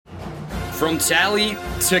From Tally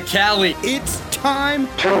to Cali, It's time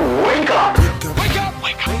to wake up. Wake up!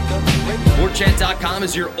 Wake up! WarChant.com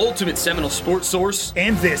is your ultimate Seminole sports source.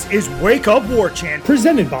 And this is Wake Up War Chant,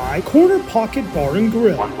 presented by Corner Pocket Bar and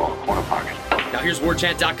Grill. One ball, corner pocket. Now here's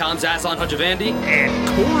WarChant.com's Aslan Hajavandi. And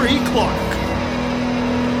Corey Clark.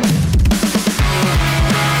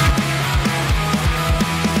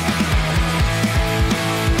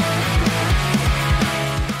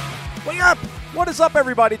 Wake up! What is up,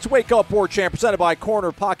 everybody? It's Wake Up War Chant, presented by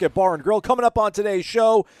Corner Pocket Bar and Grill. Coming up on today's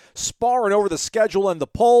show, sparring over the schedule and the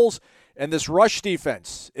polls and this rush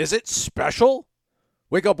defense. Is it special?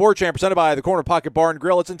 Wake Up War Chant, presented by the Corner Pocket Bar and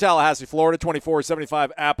Grill. It's in Tallahassee, Florida,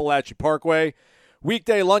 2475 Appalachia Parkway.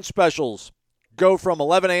 Weekday lunch specials go from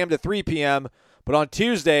 11 a.m. to 3 p.m., but on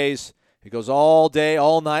Tuesdays, it goes all day,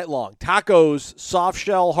 all night long. Tacos, soft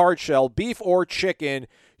shell, hard shell, beef or chicken,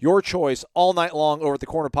 your choice, all night long over at the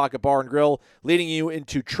Corner Pocket Bar and Grill, leading you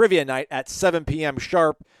into trivia night at 7 p.m.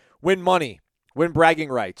 sharp. Win money, win bragging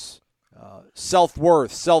rights,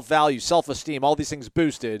 self-worth, self-value, self-esteem, all these things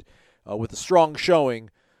boosted with a strong showing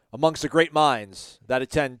amongst the great minds that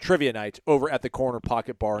attend trivia night over at the Corner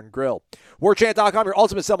Pocket Bar and Grill. WarChant.com, your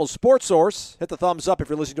ultimate Seminole sports source. Hit the thumbs up if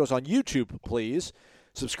you're listening to us on YouTube, please.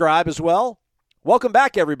 Subscribe as well. Welcome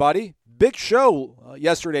back, everybody. Big show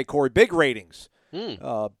yesterday, Corey. Big ratings.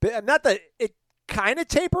 Not that it kind of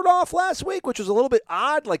tapered off last week, which was a little bit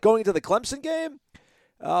odd, like going into the Clemson game.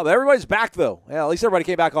 But everybody's back, though. Yeah, at least everybody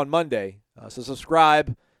came back on Monday. So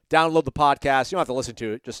subscribe, download the podcast. You don't have to listen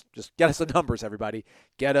to it. Just get us the numbers, everybody.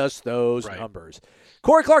 Get us those numbers.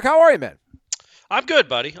 Corey Clark, how are you, man? I'm good,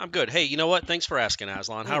 buddy. I'm good. Hey, you know what? Thanks for asking,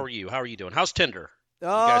 Aslan. How are you? How are you doing? How's Tinder?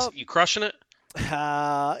 You crushing it?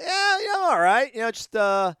 Yeah, all right. Just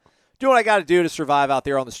doing what I got to do to survive out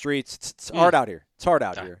there on the streets. It's hard out here. It's hard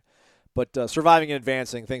out here. But surviving and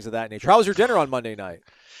advancing, things of that nature. How was your dinner on Monday night?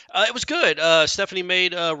 It was good. Stephanie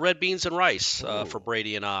made red beans and rice for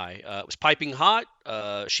Brady and I. It was piping hot.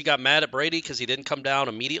 She got mad at Brady because he didn't come down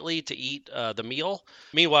immediately to eat the meal.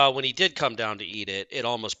 Meanwhile, when he did come down to eat it, it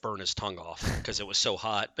almost burned his tongue off because it was so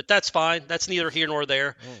hot. But that's fine. That's neither here nor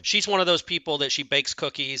there. She's one of those people that she bakes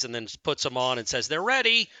cookies and then puts them on and says they're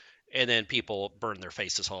ready, and then people burn their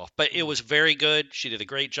faces off. But it was very good. She did a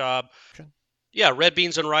great job. Yeah, red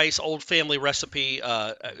beans and rice, old family recipe.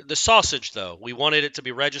 The sausage, though, we wanted it to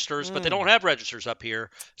be registers, but they don't have registers up here,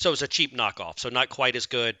 so it's a cheap knockoff. So not quite as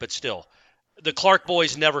good, but still. The Clark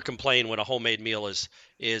boys never complain when a homemade meal is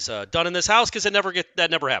done in this house because that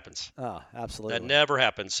never happens. Oh, absolutely. That never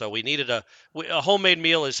happens. So we needed a homemade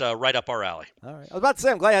meal is right up our alley. All right. I was about to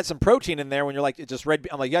say, I'm glad I had some protein in there when you're like, it just red.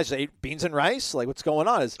 I'm like, you guys just ate beans and rice? Like, what's going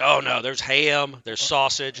on? Oh, no, there's ham, there's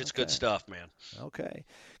sausage. It's good stuff, man. Okay.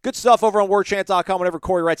 Good stuff over on WarChant.com. Whenever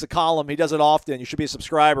Corey writes a column, he does it often. You should be a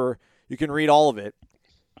subscriber. You can read all of it.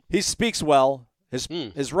 He speaks well.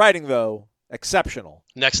 His writing, though, exceptional.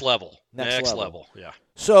 Next level. Next level. Yeah.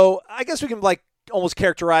 So I guess we can almost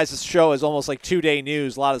characterize this show as almost like 2-day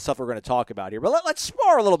news. A lot of the stuff we're going to talk about here. But let's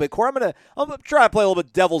spar a little bit, Corey. I'm gonna try to play a little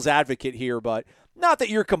bit devil's advocate here, but not that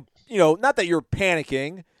you're not that you're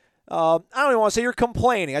panicking. I don't even want to say you're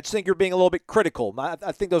complaining. I just think you're being a little bit critical.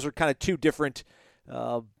 I think those are kind of two different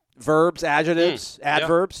verbs, adjectives,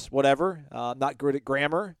 adverbs, whatever. Not good at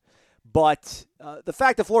grammar. But the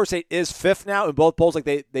fact that Florida State is fifth now in both polls, like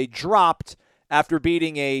they dropped after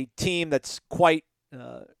beating a team that's quite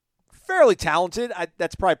fairly talented.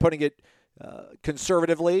 That's probably putting it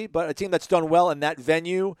conservatively, but a team that's done well in that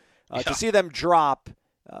venue. To see them drop,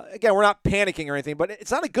 again, we're not panicking or anything, but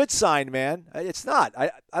it's not a good sign, man. It's not.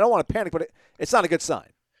 I don't want to panic, but it's not a good sign.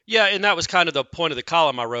 Yeah, and that was kind of the point of the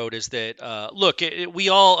column I wrote is that, look, we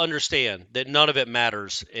all understand that none of it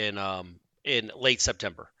matters in late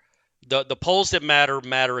September. The polls that matter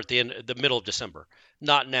at the middle of December,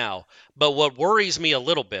 not now. But what worries me a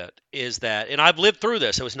little bit is that, and I've lived through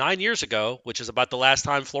this, it was 9 years ago, which is about the last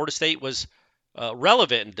time Florida State was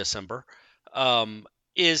relevant in December,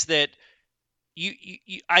 is that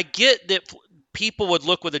I get that people would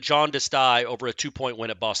look with a jaundiced eye over a 2-point win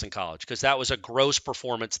at Boston College because that was a gross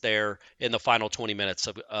performance there in the final 20 minutes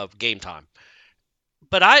of game time.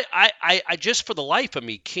 But I just for the life of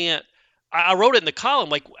me can't. I wrote it in the column,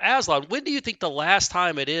 like, Aslan, when do you think the last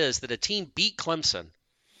time it is that a team beat Clemson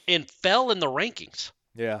and fell in the rankings?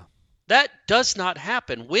 Yeah. That does not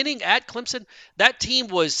happen. Winning at Clemson, that team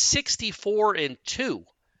was 64-2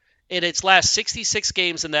 in its last 66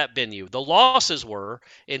 games in that venue. The losses were,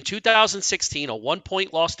 in 2016, a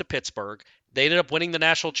 1-point loss to Pittsburgh. They ended up winning the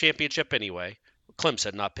national championship anyway.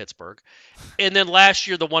 Clemson, not Pittsburgh. And then last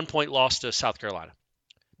year, the 1-point loss to South Carolina.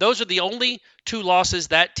 Those are the only two losses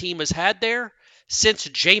that team has had there since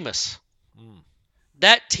Jameis.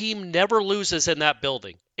 That team never loses in that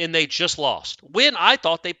building, and they just lost. When I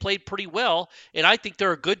thought they played pretty well, and I think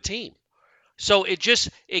they're a good team. So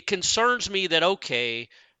it concerns me that, okay,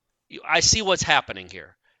 I see what's happening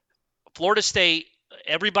here. Florida State,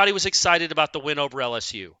 everybody was excited about the win over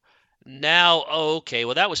LSU. Now, okay,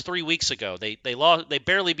 well, that was 3 weeks ago. They lost. They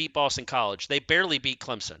barely beat Boston College. They barely beat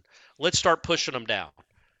Clemson. Let's start pushing them down.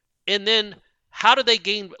 And then how do they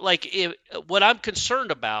gain? What I'm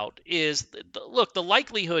concerned about is, look, the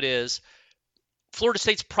likelihood is Florida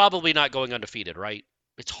State's probably not going undefeated, right?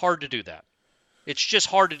 It's hard to do that. It's just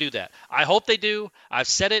hard to do that. I hope they do. I've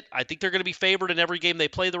said it. I think they're going to be favored in every game they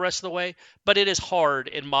play the rest of the way. But it is hard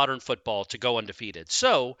in modern football to go undefeated.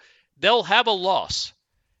 So they'll have a loss.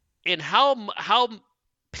 And how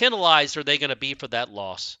penalized are they going to be for that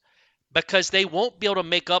loss? Because they won't be able to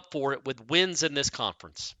make up for it with wins in this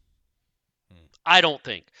conference. I don't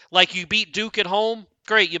think. Like, you beat Duke at home.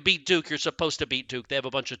 Great, you beat Duke. You're supposed to beat Duke. They have a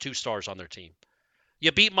bunch of 2-stars on their team.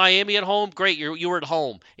 You beat Miami at home. Great, you were at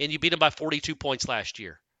home, and you beat them by 42 points last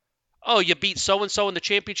year. Oh, you beat so-and-so in the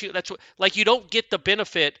championship. That's what, like, you don't get the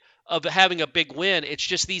benefit of having a big win. It's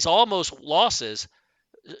just these almost losses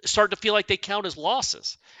start to feel like they count as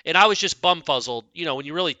losses. And I was just bumfuzzled, when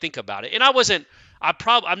you really think about it. And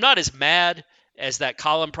I'm not as mad as that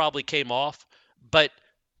column probably came off, but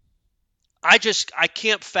I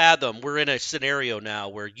can't fathom we're in a scenario now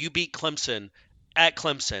where you beat Clemson at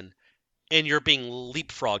Clemson and you're being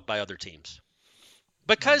leapfrogged by other teams.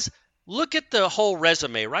 Because look at the whole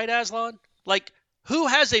resume, right, Aslan? Like, who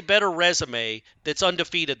has a better resume that's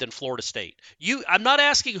undefeated than Florida State? I'm not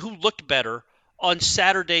asking who looked better on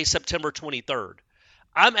Saturday, September 23rd.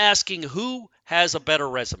 I'm asking who has a better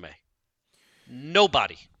resume.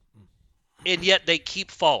 Nobody. And yet they keep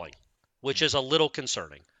falling, which is a little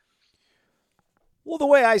concerning. Well, the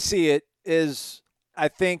way I see it is, I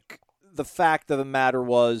think the fact of the matter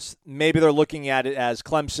was maybe they're looking at it as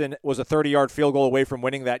Clemson was a 30-yard field goal away from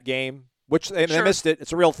winning that game, which they missed it.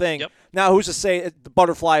 It's a real thing. Yep. Now, who's to say the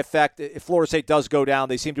butterfly effect, if Florida State does go down,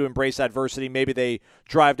 they seem to embrace adversity. Maybe they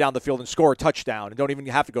drive down the field and score a touchdown and don't even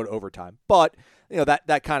have to go to overtime. But,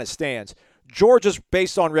 that kind of stands. Georgia's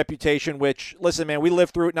based on reputation, which, listen, man, we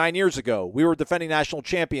lived through it 9 years ago. We were defending national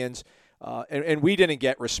champions. And we didn't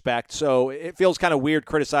get respect, so it feels kind of weird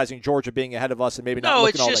criticizing Georgia being ahead of us and maybe not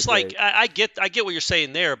looking all that great. No, it's just like I get what you're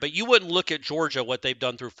saying there, but you wouldn't look at Georgia, what they've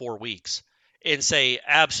done through 4 weeks, and say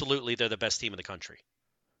absolutely they're the best team in the country.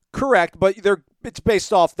 Correct, but it's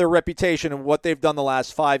based off their reputation and what they've done the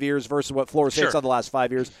last 5 years versus what Florida State's done the last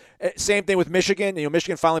 5 years. Same thing with Michigan.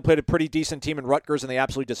 Michigan finally played a pretty decent team in Rutgers, and they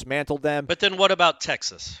absolutely dismantled them. But then what about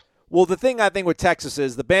Texas? Well, the thing I think with Texas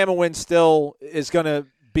is the Bama win still is going to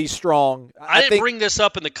be strong. I didn't bring this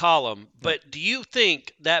up in the column, but do you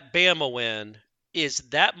think that Bama win is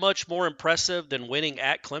that much more impressive than winning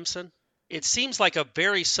at Clemson? It seems like a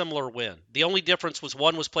very similar win. The only difference was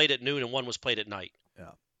one was played at noon and one was played at night.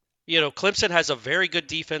 Yeah. Clemson has a very good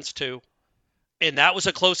defense too, and that was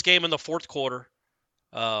a close game in the fourth quarter.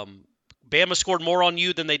 Bama scored more on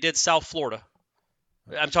you than they did South Florida.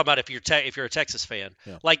 I'm talking about if you're a Texas fan.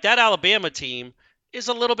 Yeah. Like, that Alabama team is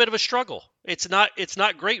a little bit of a struggle. It's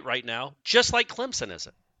not great right now, just like Clemson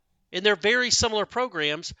isn't. And they're very similar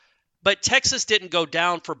programs, but Texas didn't go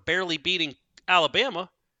down for barely beating Alabama.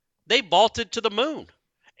 They vaulted to the moon.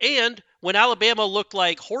 And when Alabama looked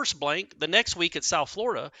like horse blank the next week at South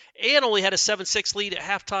Florida and only had a 7-6 lead at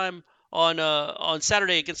halftime on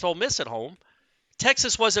Saturday against Ole Miss at home,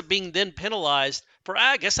 Texas wasn't being then penalized for,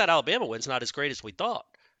 I guess that Alabama win's not as great as we thought.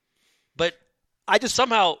 But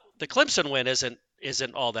somehow the Clemson win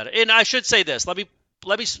isn't all that. And I should say this.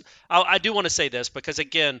 I do want to say this because,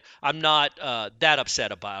 again, I'm not that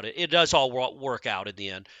upset about it. It does all work out in the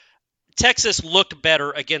end. Texas looked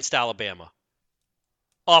better against Alabama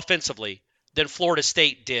offensively than Florida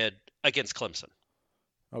State did against Clemson.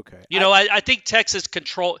 Okay. I think Texas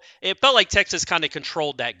it felt like Texas kind of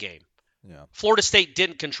controlled that game. Yeah. Florida State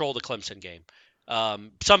didn't control the Clemson game.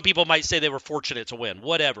 Some people might say they were fortunate to win,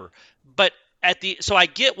 whatever. But so I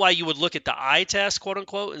get why you would look at the eye test, quote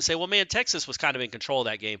unquote, and say, well, man, Texas was kind of in control of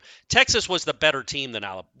that game. Texas was a better team than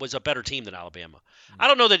Alabama. Mm-hmm. I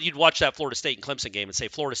don't know that you'd watch that Florida State and Clemson game and say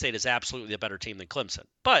Florida State is absolutely a better team than Clemson.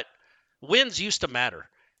 But wins used to matter.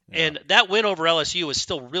 Yeah. And that win over LSU is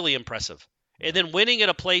still really impressive. Yeah. And then winning at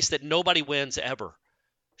a place that nobody wins ever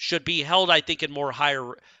should be held, I think, in more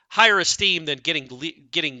higher esteem than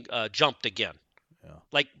getting jumped again. Yeah.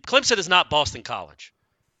 Like, Clemson is not Boston College.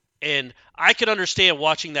 And I could understand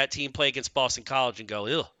watching that team play against Boston College and go,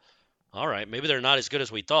 ew, all right, maybe they're not as good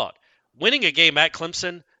as we thought. Winning a game at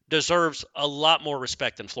Clemson deserves a lot more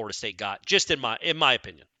respect than Florida State got, just in my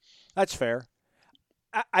opinion. That's fair.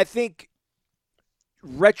 I think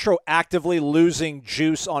retroactively losing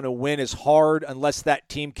juice on a win is hard unless that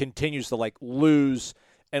team continues to lose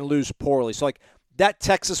and lose poorly. So that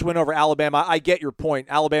Texas win over Alabama, I get your point.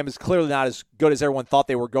 Alabama's clearly not as good as everyone thought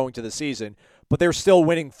they were going to the season, but they're still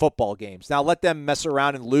winning football games. Now let them mess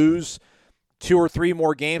around and lose 2 or 3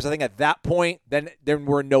 more games. I think at that point, then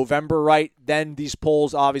we're in November, right? Then these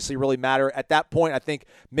polls obviously really matter. At that point, I think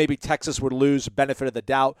maybe Texas would lose benefit of the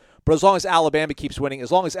doubt. But as long as Alabama keeps winning,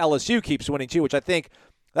 as long as LSU keeps winning too, which I think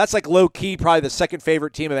that's low-key probably the second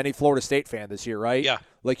favorite team of any Florida State fan this year, right? Yeah.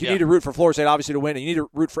 You need to root for Florida State obviously to win, and you need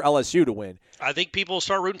to root for LSU to win. I think people will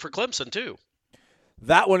start rooting for Clemson too.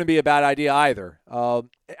 That wouldn't be a bad idea either.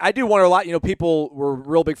 I do wonder a lot. People were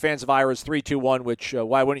real big fans of Ira's 3-2-1, which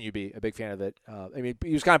why wouldn't you be a big fan of it?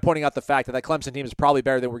 He was kind of pointing out the fact that Clemson team is probably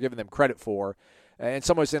better than we're giving them credit for, and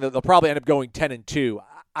someone was saying that they'll probably end up going 10-2.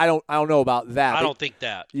 I don't know about that. I don't think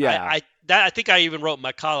that. Yeah, I think I even wrote in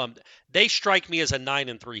my column. They strike me as a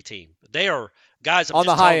 9-3 team. They are guys on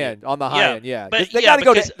the high end. On the high end, yeah. But they got to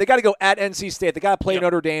go. They got to go at NC State. They got to play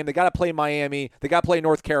Notre Dame. They got to play Miami. They got to play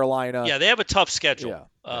North Carolina. Yeah, they have a tough schedule.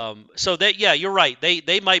 Yeah. So that you're right.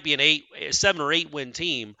 They might be a 7 or 8 win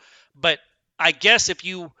team, but I guess if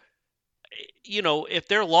if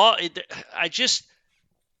they're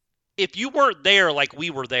if you weren't there like we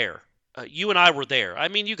were there, you and I were there. I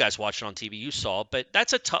mean, you guys watched it on TV, you saw it, but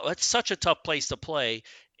that's such a tough place to play,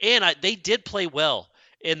 and they did play well.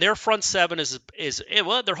 And their front seven is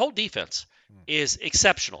their whole defense is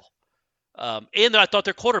exceptional. And I thought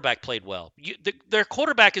their quarterback played well. Their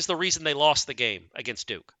quarterback is the reason they lost the game against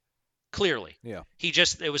Duke. Clearly. Yeah.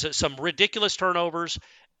 It was some ridiculous turnovers,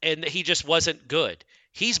 and he just wasn't good.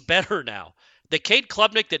 He's better now. The Cade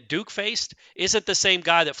Klubnik that Duke faced isn't the same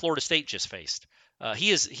guy that Florida State just faced.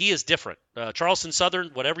 He is different. Charleston Southern,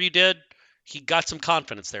 whatever you did, he got some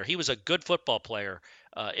confidence there. He was a good football player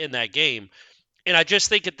in that game. And I just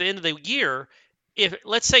think at the end of the year, if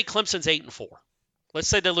let's say Clemson's 8-4, let's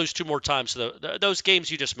say they lose 2 more times to those games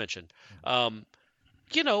you just mentioned, a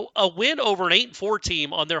win over an 8-4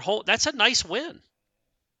 team on their whole, that's a nice win.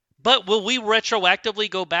 But will we retroactively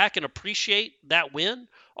go back and appreciate that win?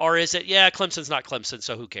 Or is it, Clemson's not Clemson,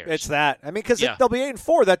 so who cares? It's that. Because they'll be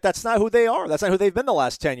 8-4. That's not who they are. That's not who they've been the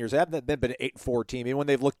last 10 years. They haven't been an 8-4 team, even when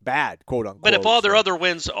they've looked bad, quote unquote. But if all their other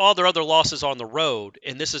wins, all their other losses on the road,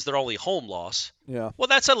 and this is their only home loss, well,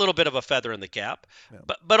 that's a little bit of a feather in the cap.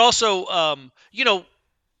 Yeah. But also,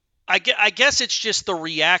 I guess it's just the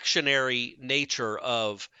reactionary nature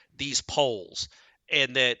of these polls,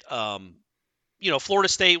 and that Florida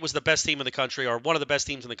State was the best team in the country, or one of the best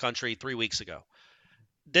teams in the country 3 weeks ago.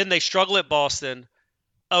 Then they struggle at Boston.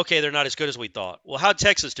 Okay, they're not as good as we thought. Well, how'd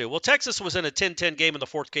Texas do? Well, Texas was in a 10-10 game in the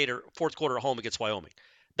fourth quarter at home against Wyoming.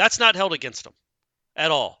 That's not held against them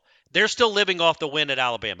at all. They're still living off the win at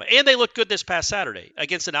Alabama. And they looked good this past Saturday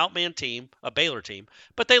against an outman team, a Baylor team.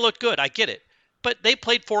 But they looked good. I get it. But they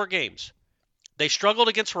played 4 games. They struggled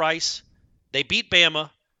against Rice. They beat Bama.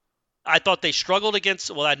 I thought they struggled against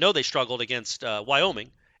 – I know they struggled against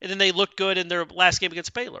Wyoming. And then they looked good in their last game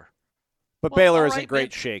against Baylor. But Baylor isn't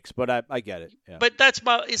great shakes, but I get it. Yeah. But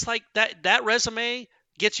it's like that resume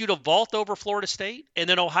gets you to vault over Florida State, and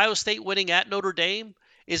then Ohio State winning at Notre Dame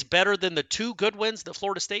is better than the 2 good wins that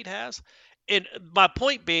Florida State has. And my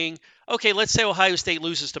point being, okay, let's say Ohio State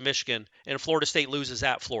loses to Michigan and Florida State loses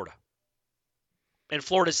at Florida. And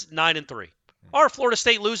Florida's 9-3. Or Florida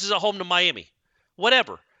State loses at home to Miami.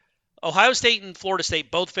 Whatever. Ohio State and Florida State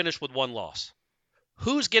both finished with 1 loss.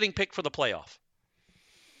 Who's getting picked for the playoff?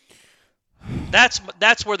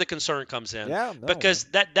 That's where the concern comes in. Because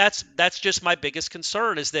that's just my biggest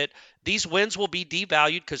concern is that these wins will be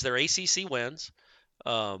devalued because they're ACC wins,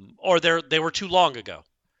 or they were too long ago,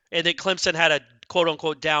 and that Clemson had a quote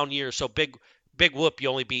unquote down year. So big whoop,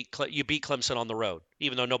 you beat Clemson on the road,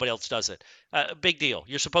 even though nobody else does it. Big deal.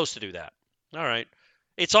 You're supposed to do that. All right.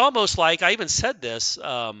 It's almost like I even said this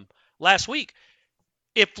last week.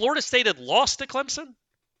 If Florida State had lost to Clemson,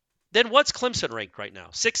 then what's Clemson ranked right now?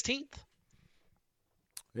 16th.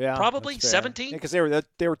 Yeah, probably 17th. Because they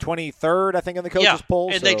were 23rd, I think, in the coaches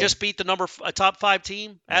poll. And they just beat a top 5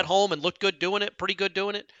 team at home and looked good doing it, pretty good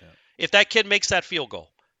doing it. Yeah. If that kid makes that field goal,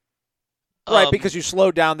 right? Because you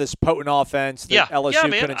slowed down this potent offense that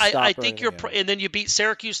LSU couldn't stop. I think and then you beat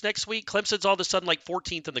Syracuse next week. Clemson's all of a sudden like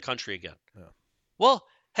 14th in the country again. Yeah. Well,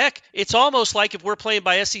 heck, it's almost like if we're playing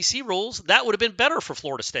by SEC rules, that would have been better for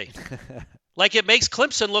Florida State. Like it makes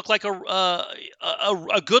Clemson look like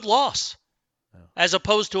a good loss. As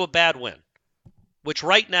opposed to a bad win, which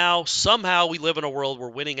right now, somehow we live in a world where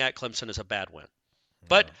winning at Clemson is a bad win.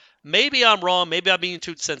 But maybe I'm wrong. Maybe I'm being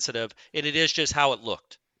too sensitive, and it is just how it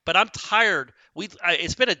looked. But I'm tired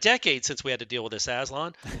It's been a decade since we had to deal with this,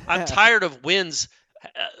 Aslan. I'm tired of wins,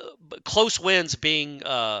 close wins being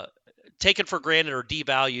taken for granted or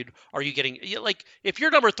devalued. Are you getting like if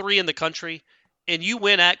you're number 3 in the country and you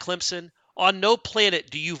win at Clemson, on no planet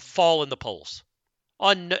do you fall in the polls.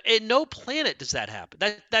 In no planet does that happen.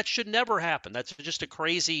 That should never happen. That's just a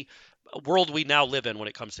crazy world we now live in when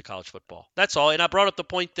it comes to college football. That's all. And I brought up the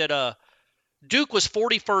point that Duke was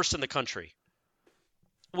 41st in the country.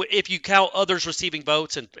 If you count others receiving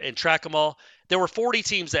votes and track them all, there were 40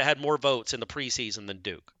 teams that had more votes in the preseason than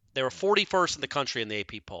Duke. They were 41st in the country in the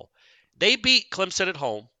AP poll. They beat Clemson at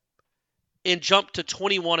home and jumped to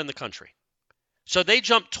 21 in the country. So they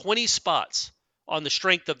jumped 20 spots on the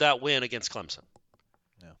strength of that win against Clemson.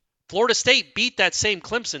 Yeah. Florida State beat that same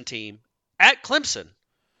Clemson team at Clemson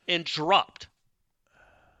and dropped.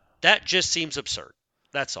 That just seems absurd.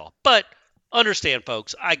 That's all. But understand,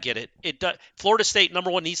 folks, I get it. Florida State,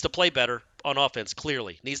 number 1, needs to play better on offense,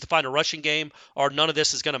 clearly. Needs to find a rushing game, or none of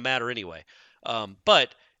this is going to matter anyway.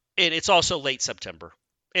 But it's also late September.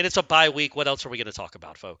 And it's a bye week. What else are we going to talk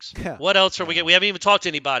about, folks? Yeah. What else are we going to – we haven't even talked to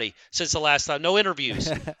anybody since the last time. No interviews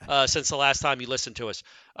since the last time you listened to us.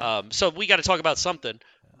 So we got to talk about something.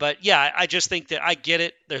 But, yeah, I just think that I get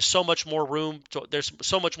it. There's so much more room. There's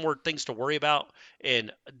so much more things to worry about.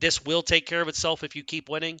 And this will take care of itself if you keep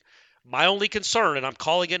winning. My only concern, and I'm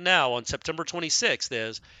calling it now on September 26th,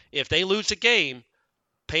 is if they lose a game,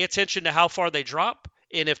 pay attention to how far they drop.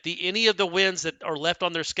 And if any of the wins that are left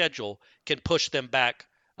on their schedule can push them back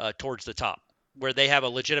towards the top, where they have a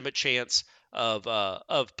legitimate chance of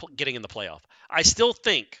getting in the playoff. I still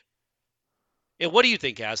think. And what do you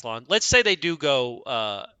think, Aslan? Let's say they do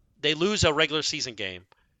go. They lose a regular season game,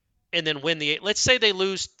 and then win the. Let's say they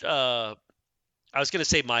lose. I was going to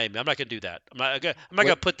say Miami. I'm not going to do that. I'm not going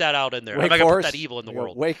to put that out in there. I'm not going to put that evil in the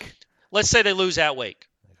world. Wake. Let's say they lose at Wake,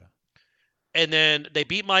 and then they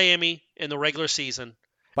beat Miami in the regular season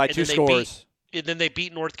by 2 scores. And then they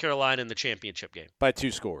beat North Carolina in the championship game. By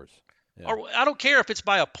 2 scores. Yeah. Or I don't care if it's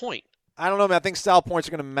by a point. I don't know, man. I think style points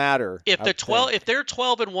are going to matter. If they're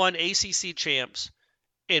 12-1 ACC champs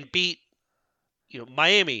and beat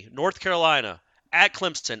Miami, North Carolina, at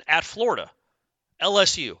Clemson, at Florida,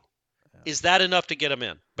 LSU, is that enough to get them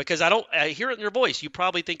in? Because I hear it in your voice. You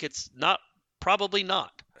probably think it's not. Probably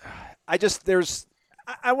not. I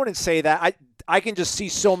wouldn't say that. I can just see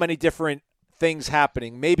so many different things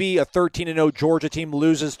happening. Maybe a 13-0 Georgia team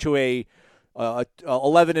loses to a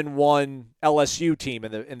 11-1 LSU team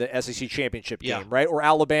in the SEC championship game, right? Or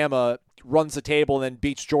Alabama runs the table and then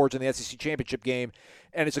beats Georgia in the SEC championship game,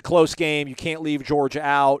 and it's a close game. You can't leave Georgia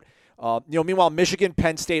out. Meanwhile, Michigan,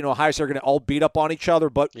 Penn State, and Ohio State are going to all beat up on each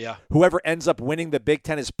other, but whoever ends up winning the Big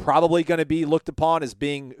Ten is probably going to be looked upon as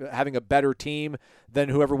having a better team than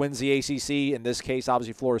whoever wins the ACC, in this case,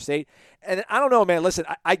 obviously Florida State. And I don't know, man. Listen,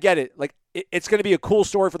 I get it. Like, it's going to be a cool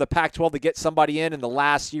story for the Pac-12 to get somebody in the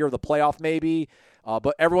last year of the playoff maybe,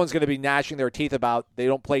 but everyone's going to be gnashing their teeth about they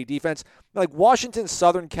don't play defense. Like Washington,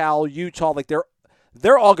 Southern Cal, Utah, like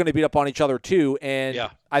they're all going to beat up on each other too. And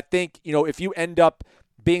I think, if you end up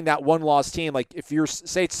being that one-loss team, like if you're,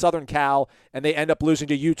 say it's Southern Cal and they end up losing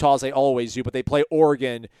to Utah as they always do, but they play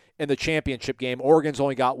Oregon in the championship game. Oregon's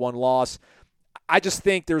only got 1 loss. I just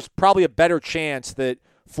think there's probably a better chance that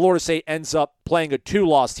Florida State ends up playing a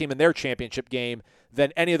 2-loss team in their championship game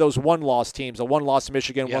than any of those 1-loss teams. A 1-loss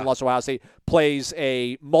Michigan, 1-loss Ohio State plays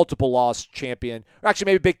a multiple-loss champion. Or actually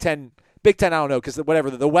maybe Big Ten, I don't know, because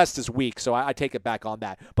the West is weak, so I take it back on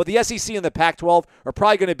that. But the SEC and the Pac-12 are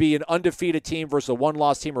probably going to be an undefeated team versus a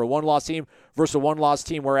 1-loss team, or a 1-loss team versus a 1-loss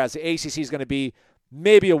team, whereas the ACC is going to be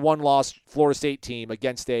maybe a 1-loss Florida State team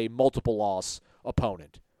against a multiple-loss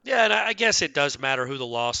opponent. Yeah, and I guess it does matter who the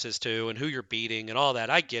loss is to and who you're beating and all that.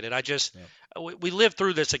 I get it. I just we live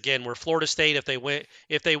through this again where Florida State,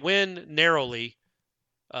 if they win narrowly,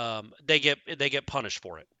 they get punished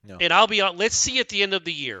for it. No. And I'll be on. Let's see at the end of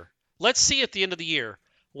the year.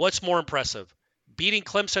 What's more impressive, beating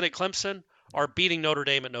Clemson at Clemson or beating Notre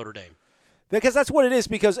Dame at Notre Dame? Because that's what it is.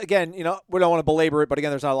 Because again, we don't want to belabor it, but again,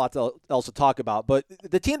 there's not a lot else to talk about. But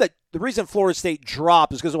the reason Florida State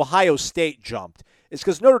dropped is because Ohio State jumped. It's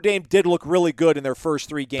because Notre Dame did look really good in their first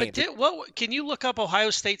 3 games. But can you look up Ohio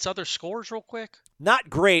State's other scores real quick? Not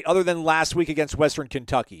great, other than last week against Western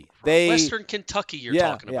Kentucky. Western Kentucky you're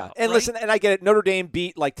talking about. And right? Listen, and I get it. Notre Dame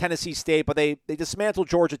beat like Tennessee State, but they dismantled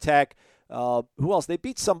Georgia Tech. Who else? They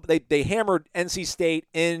beat some. They hammered NC State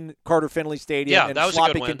in Carter Finley Stadium in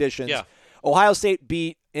sloppy conditions. Yeah. Ohio State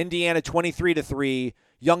beat Indiana 23-3,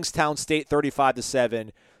 Youngstown State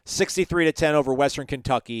 35-7, 63-10 over Western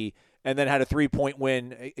Kentucky, and then had a 3-point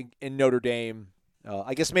win in Notre Dame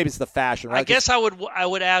I guess maybe it's the fashion, right? I guess I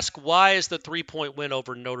would ask, why is the 3-point win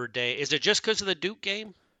over Notre Dame? Is it just because of the Duke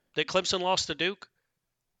game that Clemson lost to Duke?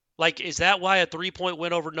 Like, is that why a 3-point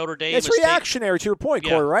win over Notre Dame? It's reactionary to your point,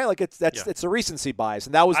 Corey. Right? Like it's a recency bias,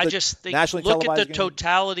 and that was nationally look televised at the game.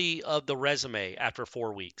 totality of the resume after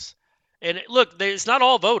 4 weeks. And look, it's not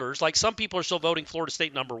all voters. Like, some people are still voting Florida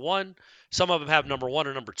State number 1. Some of them have number 1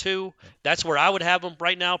 or number 2. That's where I would have them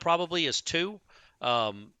right now, probably is 2.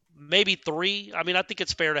 Maybe 3. I mean, I think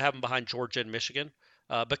it's fair to have them behind Georgia and Michigan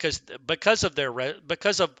because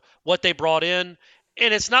of what they brought in.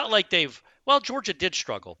 And it's not like Georgia did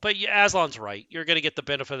struggle, but Aslan's right. You're going to get the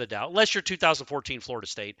benefit of the doubt. Unless you're 2014 Florida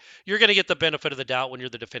State, you're going to get the benefit of the doubt when you're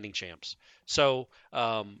the defending champs. So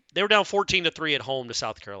they were down 14-3 at home to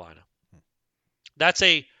South Carolina.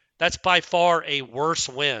 That's by far a worse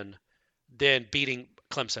win than beating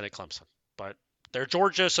Clemson at Clemson. But they're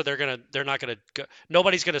Georgia, so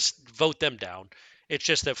nobody's going to vote them down. It's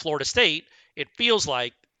just that Florida State, it feels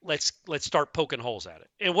like let's start poking holes at it.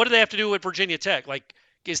 And what do they have to do with Virginia Tech? Like,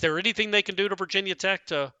 is there anything they can do to Virginia Tech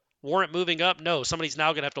to warrant moving up? No, somebody's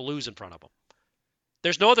now going to have to lose in front of them.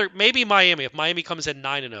 There's no other. Maybe Miami. If Miami comes in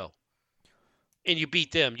 9-0 and you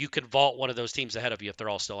beat them, you can vault one of those teams ahead of you if they're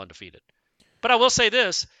all still undefeated. But I will say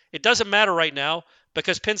this, it doesn't matter right now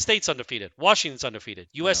because Penn State's undefeated. Washington's undefeated.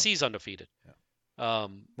 USC's undefeated.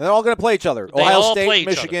 They're all going to play each other. Ohio State,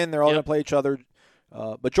 Michigan, they're all going to play each other.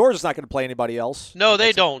 But Georgia's not going to play anybody else. No,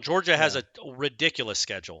 they don't. Georgia has a ridiculous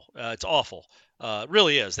schedule. It's awful. It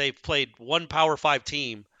really is. They've played one Power 5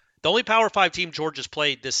 team. The only Power 5 team Georgia's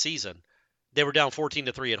played this season, they were down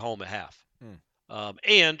 14-3 at home at half.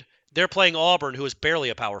 And they're playing Auburn, who is barely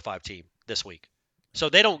a Power 5 team this week. So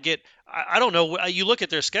they don't get – I don't know. You look at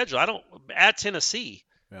their schedule. At Tennessee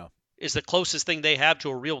is the closest thing they have to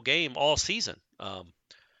a real game all season.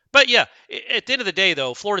 But, yeah, at the end of the day,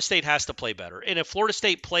 though, Florida State has to play better. And if Florida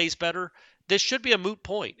State plays better, this should be a moot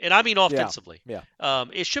point. And I mean offensively.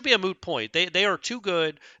 It should be a moot point. They are too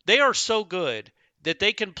good. They are so good that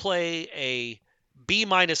they can play a B-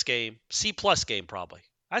 game, C+ game probably.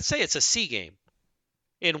 I'd say it's a C game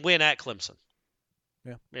and win at Clemson.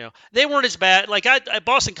 They weren't as bad. Like at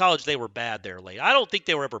Boston College, they were bad there late. I don't think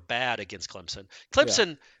they were ever bad against Clemson.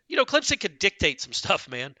 Clemson could dictate some stuff,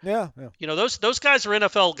 man. Those guys are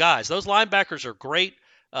NFL guys. Those linebackers are great.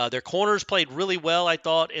 Their corners played really well, I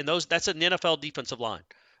thought, and that's an NFL defensive line.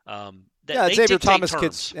 Xavier Thomas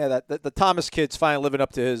kids. The Thomas kid's finally living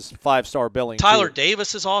up to his 5-star billing. Tyler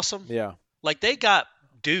Davis is awesome. Yeah, like they got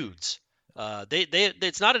dudes.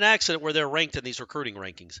 It's not an accident where they're ranked in these recruiting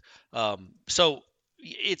rankings. So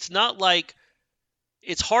it's not like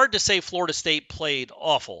it's hard to say Florida State played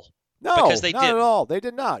awful. No, because they not didn't. At all. They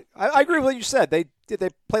did not. I agree with what you said. They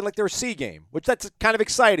played like their C game, which that's kind of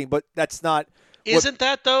exciting, but that's not. Isn't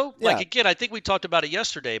that though? Yeah. Like again, I think we talked about it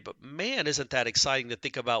yesterday, but man, isn't that exciting to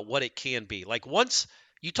think about what it can be? Like once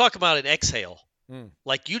you talk about an exhale,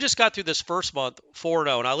 like you just got through this first month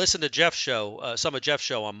 4-0, and I listened to Jeff's show, some of Jeff's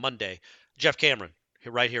show on Monday, Jeff Cameron,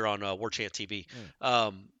 right here on War Chant TV,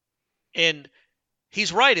 and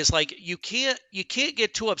he's right. It's like you can't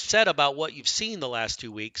get too upset about what you've seen the last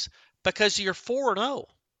 2 weeks because you're 4-0.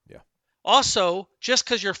 Also, just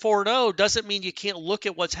because you're 4-0 doesn't mean you can't look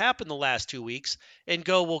at what's happened the last 2 weeks and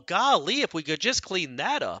go, well, golly, if we could just clean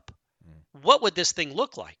that up, what would this thing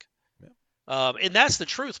look like? And that's the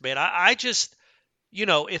truth, man. I just,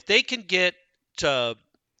 if they can get to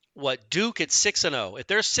Duke at 6-0, if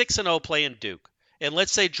they're 6-0 playing Duke, and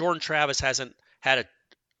let's say Jordan Travis hasn't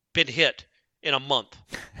been hit in a month,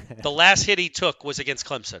 the last hit he took was against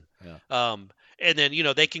Clemson. And then,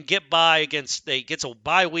 they can get by gets a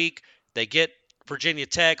bye week. They get Virginia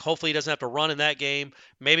Tech. Hopefully he doesn't have to run in that game.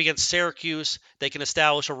 Maybe against Syracuse, they can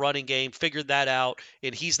establish a running game, figure that out,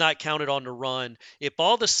 and he's not counted on to run. If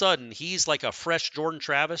all of a sudden he's like a fresh Jordan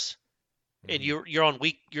Travis, and you're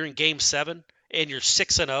in game 7 and you're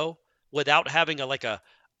 6-0 without having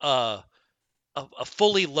a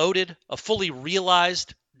fully loaded, a fully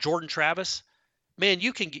realized Jordan Travis, man,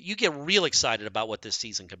 you get real excited about what this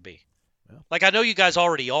season could be. Like I know you guys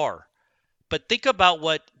already are. But think about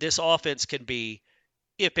what this offense can be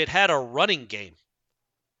if it had a running game.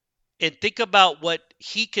 And think about what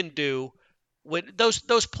he can do when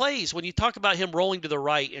those plays, when you talk about him rolling to the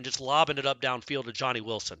right and just lobbing it up downfield to Johnny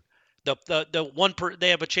Wilson. They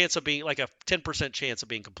have a chance of being like a 10% chance of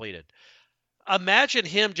being completed. Imagine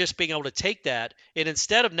him just being able to take that, and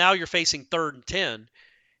instead of now you're facing 3rd and 10,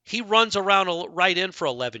 he runs around right in for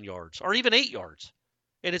 11 yards or even 8 yards,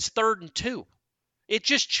 and it's 3rd and 2. It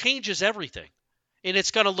just changes everything, and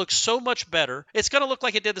it's going to look so much better. It's going to look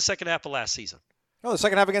like it did the second half of last season. Oh, the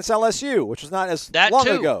second half against LSU, which was not as That long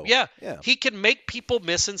too. ago. Yeah. He can make people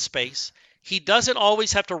miss in space. He doesn't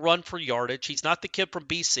always have to run for yardage. He's not the kid from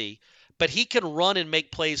BC, but he can run and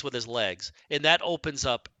make plays with his legs, and that opens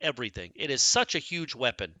up everything. It is such a huge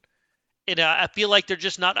weapon. And I feel like they're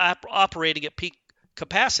just not operating at peak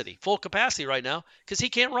capacity, full capacity right now, because he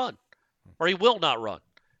can't run, or he will not run.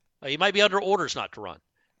 He might be under orders not to run.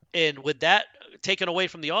 And with that taken away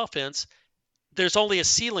from the offense, there's only a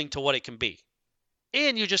ceiling to what it can be.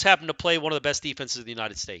 And you just happen to play one of the best defenses in the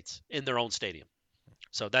United States in their own stadium.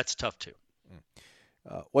 So that's tough too.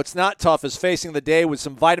 What's not tough is facing the day with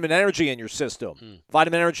some vitamin energy in your system.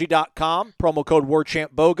 VitaminEnergy.com, promo code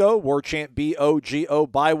WarChampBOGO, WarChamp B-O-G-O,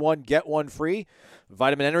 buy one, get one free.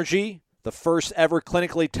 Vitamin Energy, the first ever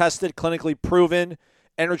clinically tested, clinically proven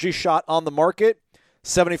energy shot on the market.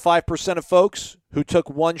 75% of folks who took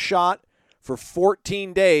one shot for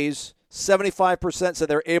 14 days, 75% said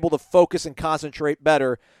they're able to focus and concentrate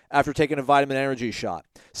better after taking a vitamin energy shot.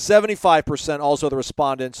 75% also of the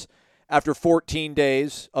respondents after 14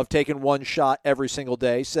 days of taking one shot every single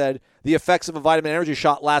day said the effects of a vitamin energy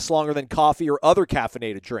shot last longer than coffee or other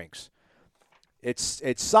caffeinated drinks. It's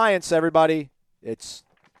science, everybody.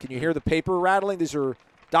 Can you hear the paper rattling? These are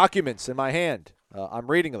documents in my hand.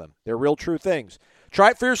 I'm reading them. They're real true things. Try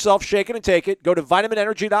it for yourself. Shake it and take it. Go to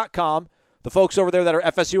VitaminEnergy.com. The folks over there that are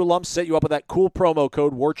FSU alums set you up with that cool promo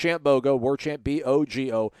code WarChampBOGO, WarChamp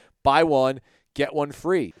B-O-G-O. Buy one, get one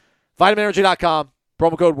free. VitaminEnergy.com,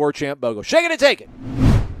 promo code WarChampBOGO. Shake it and take it.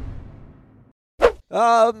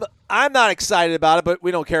 I'm not excited about it, but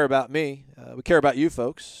we don't care about me. We care about you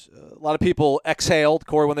folks. A lot of people exhaled,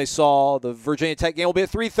 Corey, when they saw the Virginia Tech game will be at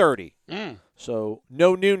 3:30. So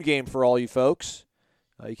no noon game for all you folks.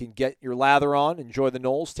 You can get your lather on, enjoy the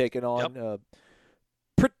Noles taking on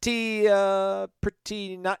pretty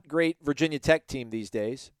not great Virginia Tech team these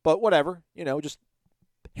days. But whatever, just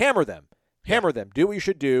hammer them. Hammer them. Do what you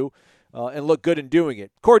should do and look good in doing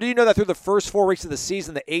it. Corey, do you know that through the first 4 weeks of the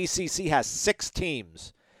season, the ACC has 6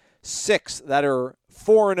 teams, 6 that are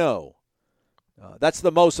 4-0. That's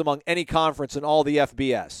the most among any conference in all the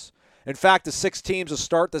FBS. In fact, the 6 teams to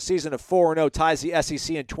start the season of 4-0 ties the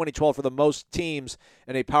SEC in 2012 for the most teams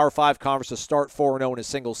in a Power 5 conference to start 4-0 in a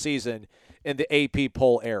single season in the AP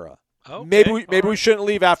poll era. Okay. Maybe we shouldn't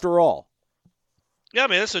leave after all. Yeah,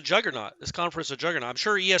 man, it's a juggernaut. This conference is a juggernaut. I'm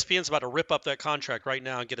sure ESPN's about to rip up that contract right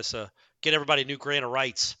now and get everybody a new grant of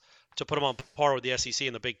rights to put them on par with the SEC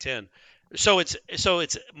and the Big Ten. So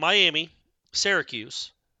it's Miami,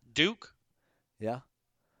 Syracuse, Duke,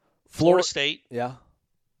 Florida State,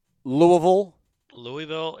 Louisville,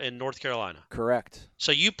 and North Carolina. Correct.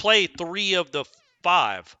 So you play 3 of the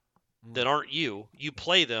 5 that aren't you. You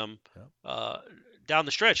play them down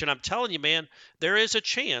the stretch. And I'm telling you, man, there is a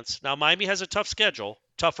chance. Now, Miami has a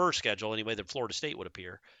tougher schedule anyway than Florida State would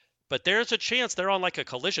appear. But there's a chance they're on like a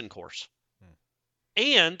collision course.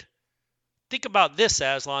 And think about this,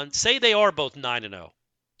 Aslan. Say they are both 9-0.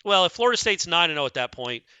 Well, if Florida State's 9-0 at that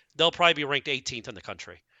point, they'll probably be ranked 18th in the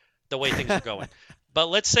country, the way things are going. But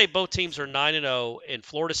let's say both teams are 9-0 and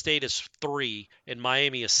Florida State is 3 and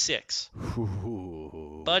Miami is 6.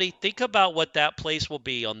 Ooh. Buddy, think about what that place will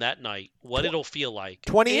be on that night, what it'll feel like.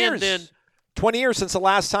 20 years. 20 years since the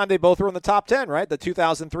last time they both were in the top 10, right? The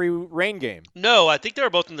 2003 rain game. No, I think they were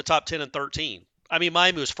both in the top 10 and 13. I mean,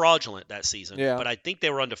 Miami was fraudulent that season, but I think they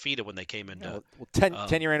were undefeated when they came in.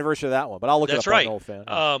 10-year anniversary of that one, but I'll look it up. That's right. I'm an old fan.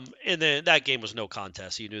 And then that game was no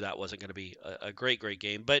contest. You knew that wasn't going to be a great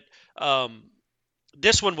game. But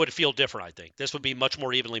this one would feel different, I think. This would be much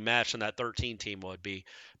more evenly matched than that 13 team would be.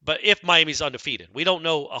 But if Miami's undefeated, we don't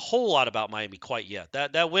know a whole lot about Miami quite yet.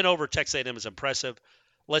 That win over Texas A&M is impressive.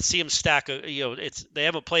 Let's see them stack. They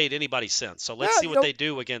haven't played anybody since, so let's see what they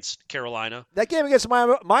do against Carolina. That game against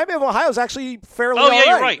Miami of Ohio is actually fairly. Oh yeah,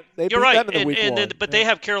 you're right. You're right. But they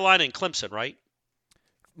have Carolina and Clemson, right?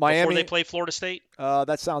 Miami. Before they play Florida State.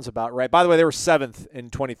 That sounds about right. By the way, they were 7th in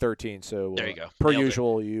 2013. So there you go. Per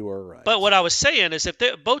usual, you were right. But what I was saying is, if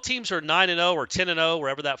both teams are 9-0 or 10-0,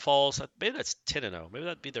 wherever that falls, maybe that's 10-0. Maybe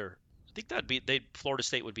that'd be their. I think that'd be Florida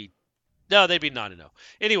State would be. No, they'd be 9-0.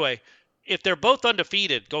 Anyway. If they're both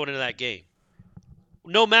undefeated going into that game,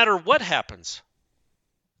 no matter what happens,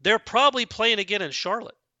 they're probably playing again in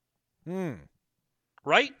Charlotte.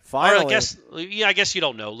 Right? Finally. I guess you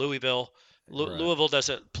don't know. Louisville. Right. Louisville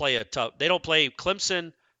doesn't play they don't play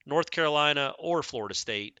Clemson, North Carolina, or Florida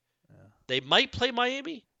State. Yeah. They might play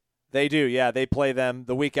Miami. They do, yeah. They play them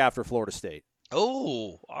the week after Florida State.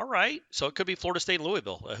 Oh, all right. So it could be Florida State and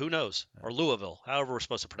Louisville. Who knows? Or Louisville, however we're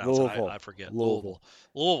supposed to pronounce it. I forget. Louisville.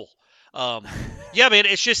 Yeah, man,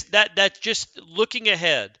 it's just that just looking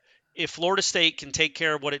ahead, if Florida State can take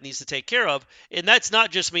care of what it needs to take care of, and that's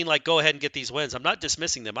not just mean like go ahead and get these wins. I'm not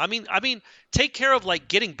dismissing them. I mean take care of like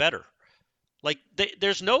getting better. Like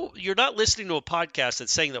you're not listening to a podcast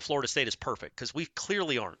that's saying that Florida State is perfect, because we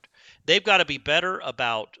clearly aren't. They've got to be better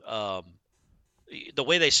about the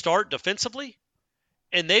way they start defensively,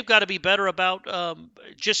 and they've got to be better about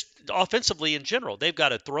just offensively in general. They've got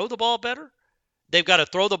to throw the ball better. They've got to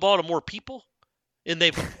throw the ball to more people, and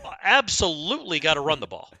they've absolutely got to run the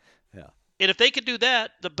ball. Yeah. And if they can do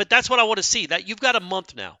that, but that's what I want to see. That you've got a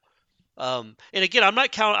month now. And again, I'm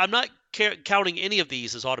not counting any of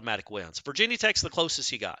these as automatic wins. Virginia Tech's the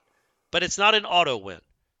closest you got, but it's not an auto win.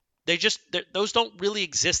 Those don't really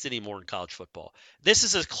exist anymore in college football. This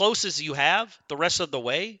is as close as you have the rest of the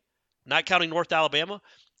way, not counting North Alabama,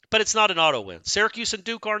 but it's not an auto win. Syracuse and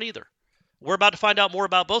Duke aren't either. We're about to find out more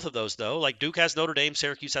about both of those, though. Like Duke has Notre Dame,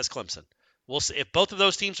 Syracuse has Clemson. We'll see if both of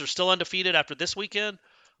those teams are still undefeated after this weekend.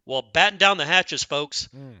 Well, batten down the hatches, folks,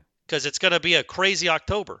 because it's going to be a crazy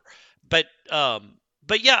October. But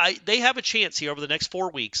yeah, they have a chance here over the next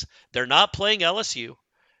 4 weeks. They're not playing LSU.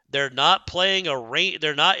 They're not playing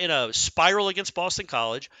they're not in a spiral against Boston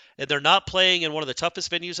College, and they're not playing in one of the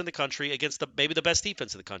toughest venues in the country against maybe the best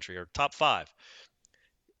defense in the country, or top 5.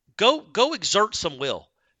 Go exert some will.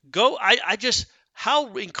 How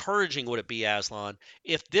encouraging would it be, Aslan,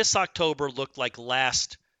 if this October looked like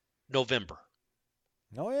last November?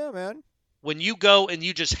 Oh yeah, man. When you go and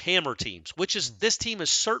you just hammer teams, which is this team is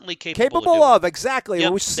certainly capable of. Exactly.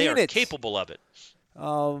 Yep, We've seen they are it. capable of it.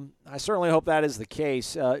 I certainly hope that is the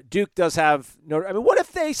case. Duke does have what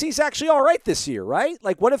if the ACC is actually all right this year, right?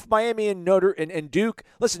 Like, what if Miami and and Duke?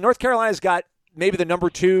 Listen, North Carolina's got maybe the number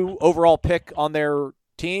 2 overall pick on their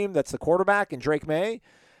team. That's the quarterback, and Drake May.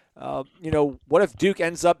 What if Duke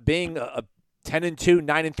ends up being a 10-2,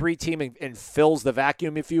 9-3 team and fills the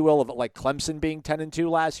vacuum, if you will, of like Clemson being 10-2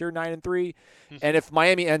 last year, 9-3, and if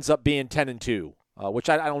Miami ends up being 10-2, which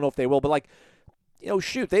I don't know if they will, but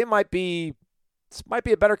they might be. This might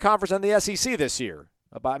be a better conference than the SEC this year.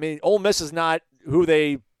 Ole Miss is not who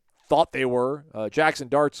they thought they were. Jackson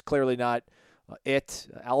Dart's clearly not it.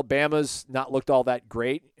 Alabama's not looked all that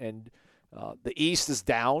great, and the East is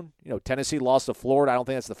down. Tennessee lost to Florida. I don't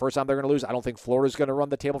think that's the first time they're going to lose. I don't think Florida's going to run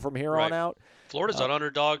the table from here on out. Florida's an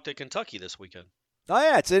underdog to Kentucky this weekend. Oh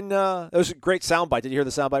yeah, it's in. It was a great soundbite. Did you hear the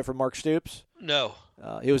soundbite from Mark Stoops? No.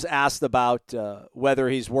 He was asked about whether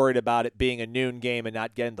he's worried about it being a noon game and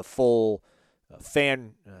not getting the full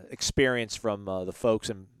fan experience from the folks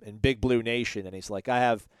in Big Blue Nation, and he's like, I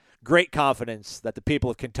have great confidence that the people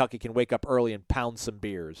of Kentucky can wake up early and pound some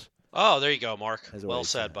beers. Oh, there you go, Mark. Well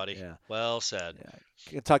said, buddy. Yeah. Well said. Yeah.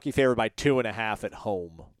 Kentucky favored by 2.5 at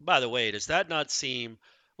home. By the way, does that not seem?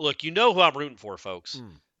 Look, you know who I'm rooting for, folks.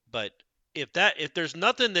 But if there's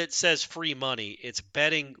nothing that says free money, it's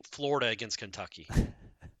betting Florida against Kentucky.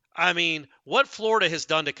 I mean, what Florida has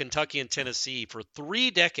done to Kentucky and Tennessee for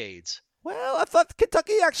 3 decades. Well, I thought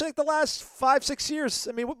Kentucky actually like the last 5-6 years.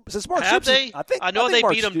 Since Mark Have Stoops, they? I know they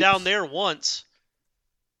Mark beat them Stoops. down there once.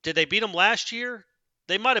 Did they beat them last year?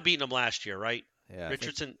 They might have beaten them last year, right? Yeah.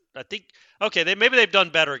 Richardson, I think. Okay, maybe they've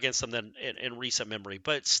done better against them than in recent memory,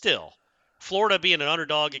 but still, Florida being an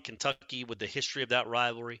underdog at Kentucky with the history of that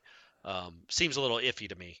rivalry seems a little iffy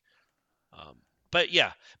to me. But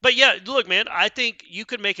yeah, look, man, I think you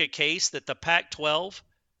could make a case that the Pac-12.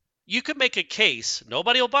 You could make a case.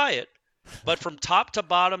 Nobody will buy it. But from top to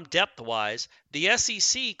bottom, depth-wise, the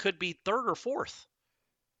SEC could be 3rd or 4th.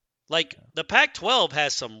 Like, the Pac-12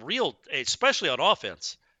 has some real, especially on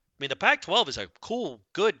offense. I mean, the Pac-12 is a cool,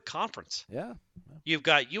 good conference. Yeah. You've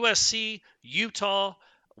got USC, Utah,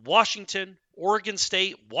 Washington, Oregon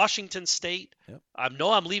State, Washington State. Yep. I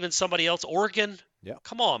know I'm leaving somebody else. Oregon. Yep.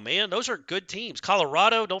 Come on, man. Those are good teams.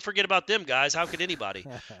 Colorado, don't forget about them, guys. How could anybody?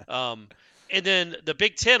 And then the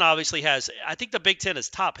Big Ten obviously has – I think the Big Ten is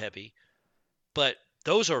top-heavy. But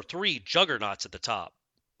those are 3 juggernauts at the top.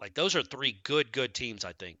 Like, those are 3 good teams,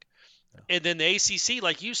 I think. Yeah. And then the ACC,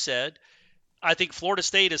 like you said, I think Florida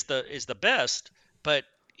State is the best. But,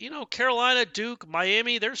 Carolina, Duke,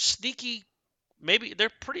 Miami, they're sneaky. Maybe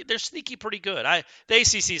they're sneaky pretty good. The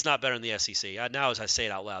ACC is not better than the SEC. Now, as I say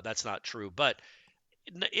it out loud, that's not true. But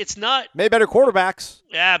it's not. Maybe better quarterbacks.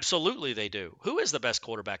 Absolutely, they do. Who is the best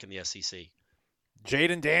quarterback in the SEC?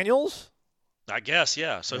 Jaden Daniels? I guess,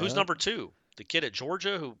 yeah. So who's number 2? The kid at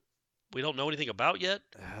Georgia who we don't know anything about yet?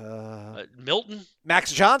 Milton?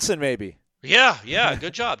 Max Johnson, maybe. Yeah.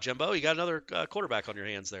 Good job, Jimbo. You got another quarterback on your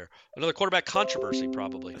hands there. Another quarterback controversy,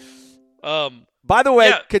 probably. By the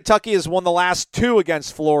way, Kentucky has won the last 2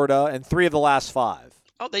 against Florida and 3 of the last 5.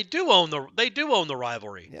 Oh, they do own the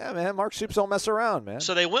rivalry. Yeah, man. Mark Stoops don't mess around, man.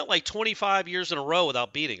 So they went like 25 years in a row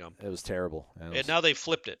without beating them. It was terrible. And now they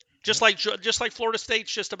flipped it. Just like Florida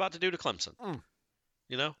State's just about to do to Clemson.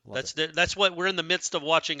 You know, that's what we're in the midst of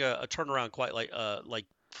watching a turnaround, quite like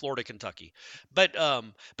Florida, Kentucky. But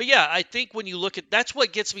yeah, I think when you look at, that's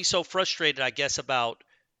what gets me so frustrated, I guess, about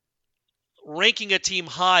ranking a team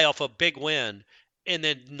high off a big win and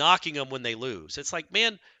then knocking them when they lose. It's like,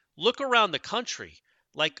 man, look around the country.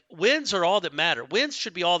 Like, wins are all that matter. Wins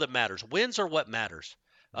should be all that matters. Wins are what matters.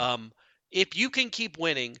 If you can keep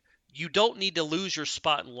winning, you don't need to lose your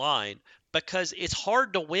spot in line, because it's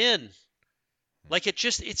hard to win. Like, it's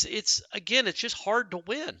just hard to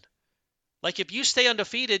win. Like, if you stay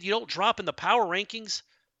undefeated, you don't drop in the power rankings.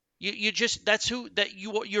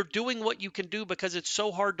 You're doing what you can do, because it's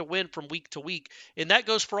so hard to win from week to week. And that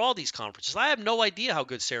goes for all these conferences. I have no idea how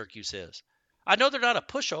good Syracuse is. I know they're not a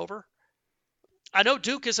pushover. I know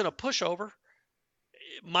Duke isn't a pushover.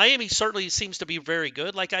 Miami certainly seems to be very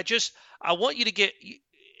good. Like, I want you to get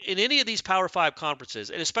in any of these Power 5 conferences,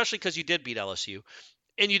 and especially because you did beat LSU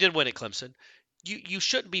and you did win at Clemson, you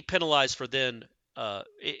shouldn't be penalized for then,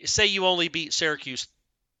 say you only beat Syracuse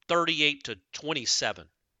 38-27.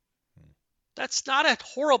 That's not a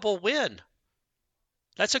horrible win.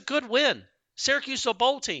 That's a good win. Syracuse is a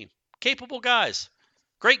bowl team, capable guys,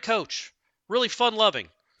 great coach, really fun-loving,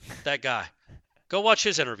 that guy. Go watch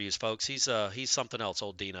his interviews, folks. He's something else,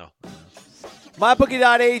 old Dino.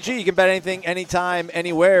 MyBookie.ag. You can bet anything, anytime,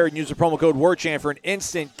 anywhere, and use the promo code WARCHANT for an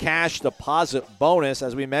instant cash deposit bonus.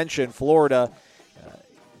 As we mentioned, Florida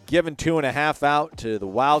giving 2.5 out to the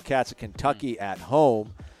Wildcats of Kentucky at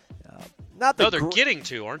home. They're getting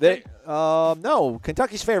 2, aren't they? No,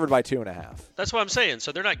 Kentucky's favored by 2.5. That's what I'm saying.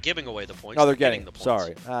 So they're not giving away the points. No, they're getting the points.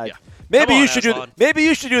 Sorry. Yeah. Maybe you should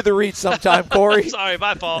do the read sometime, Corey. Sorry,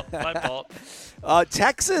 my fault.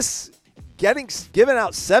 Texas giving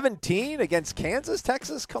out 17 against Kansas.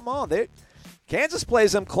 Texas, come on. Kansas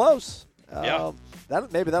plays them close.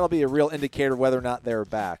 Maybe that'll be a real indicator of whether or not they're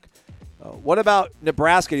back. What about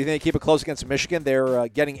Nebraska? Do you think they keep it close against Michigan? They're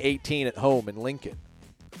getting 18 at home in Lincoln.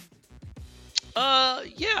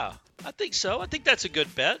 Yeah, I think so. I think that's a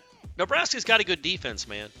good bet. Nebraska's got a good defense,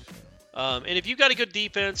 man. And if you've got a good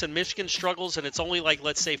defense and Michigan struggles and it's only like,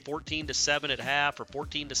 let's say 14-7 at half or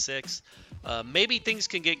 14-6, maybe things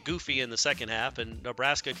can get goofy in the second half and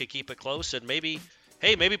Nebraska could keep it close and maybe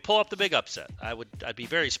pull up the big upset. I'd be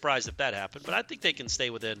very surprised if that happened, but I think they can stay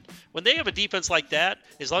within. When they have a defense like that,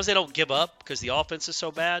 as long as they don't give up because the offense is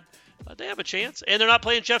so bad, they have a chance. And they're not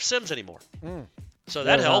playing Jeff Sims anymore. So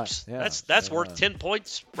that helps. Yeah, that's worth 10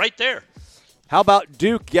 points right there. How about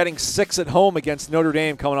Duke getting 6 at home against Notre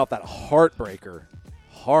Dame, coming off that heartbreaker?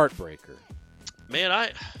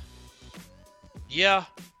 Man,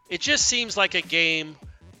 it just seems like a game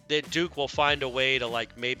that Duke will find a way to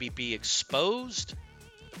like maybe be exposed.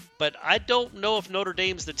 But I don't know if Notre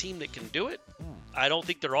Dame's the team that can do it. I don't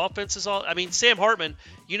think their offense is all. I mean, Sam Hartman,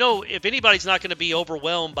 if anybody's not going to be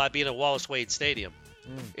overwhelmed by being at Wallace Wade Stadium,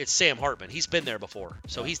 it's Sam Hartman. He's been there before.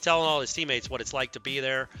 So he's telling all his teammates what it's like to be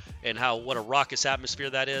there and what a raucous atmosphere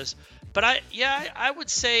that is. But I would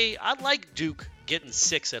say I like Duke getting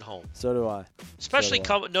 6 at home. So do I. Especially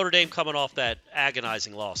Notre Dame coming off that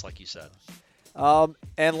agonizing loss, like you said.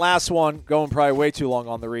 And last one, going probably way too long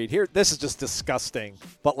on the read here. This is just disgusting,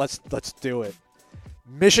 but let's do it.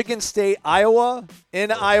 Michigan State, Iowa,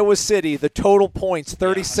 in Iowa City, the total points,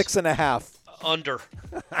 36.5.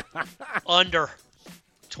 Under.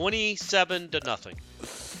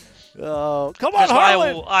 27-0. Come on,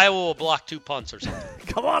 Harlan. Iowa will block 2 punts or something.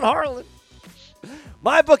 Come on, Harlan.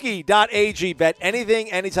 MyBookie.ag. Bet anything,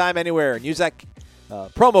 anytime, anywhere. And use that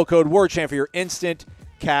promo code WARCHANT for your instant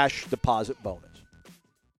cash deposit bonus.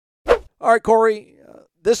 All right, Corey.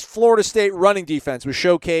 This Florida State running defense was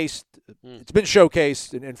showcased. It's been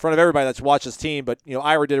showcased in front of everybody that's watched this team. But,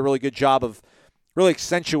 Ira did a really good job of really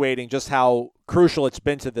accentuating just how crucial it's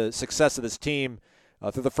been to the success of this team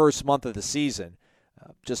through the first month of the season.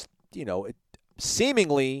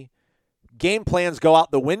 Seemingly game plans go out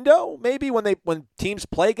the window maybe when teams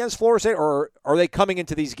play against Florida State, or are they coming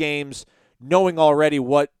into these games knowing already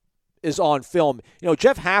what is on film?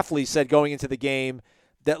 Jeff Hafley said going into the game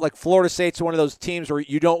that like Florida State's one of those teams where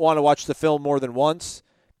you don't want to watch the film more than once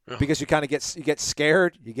because you kind of get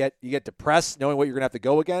scared, you get depressed knowing what you're going to have to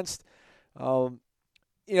go against. I don't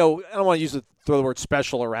want to throw the word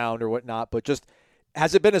special around or whatnot, but just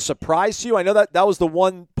has it been a surprise to you? I know that was the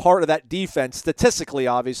one part of that defense, statistically,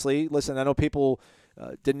 obviously. Listen, I know people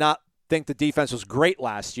did not think the defense was great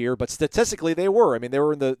last year, but statistically they were. I mean, they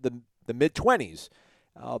were in the mid-20s.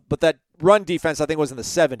 But that run defense, I think, was in the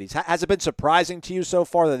 70s. Has it been surprising to you so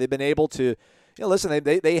far that they've been able to, listen,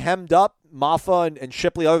 they hemmed up Maffa and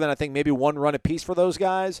Shipley, other than I think maybe one run apiece for those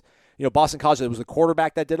guys. Boston College, it was the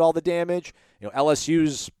quarterback that did all the damage.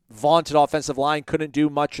 LSU's vaunted offensive line couldn't do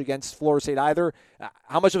much against Florida State either.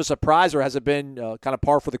 How much of a surprise, or has it been kind of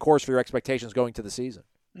par for the course for your expectations going to the season?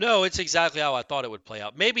 No, it's exactly how I thought it would play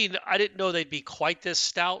out. Maybe I didn't know they'd be quite this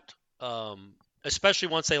stout, especially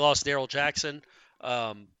once they lost Darrell Jackson.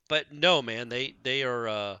 But no, man, they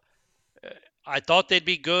are. I thought they'd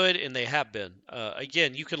be good, and they have been.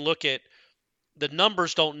 Again, you can look at the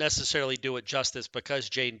numbers don't necessarily do it justice because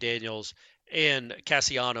Jaden Daniels and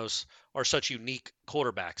Cassianos are such unique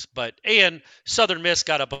quarterbacks. And Southern Miss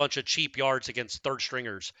got a bunch of cheap yards against third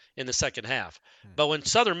stringers in the second half. But when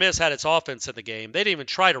Southern Miss had its offense in the game, they didn't even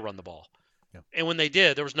try to run the ball. Yeah. And when they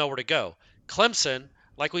did, there was nowhere to go. Clemson,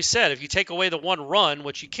 like we said, if you take away the one run,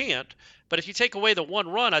 which you can't, but if you take away the one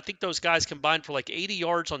run, I think those guys combined for like 80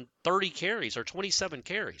 yards on 30 carries or 27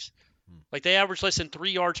 carries. Like they averaged less than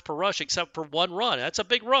 3 yards per rush except for one run. That's a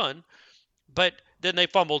big run. But then they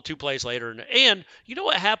fumbled 2 plays later. And you know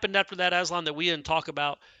what happened after that, Aslan, that we didn't talk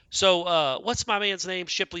about? So what's my man's name?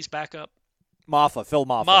 Shipley's backup? Maffa, Phil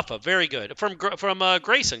Maffa. Maffa, very good. From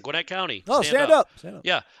Grayson, Gwinnett County. Oh, stand up.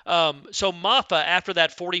 Yeah. So Maffa, after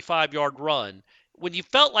that 45-yard run, when you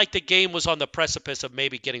felt like the game was on the precipice of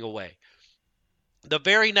maybe getting away, the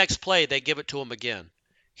very next play, they give it to him again.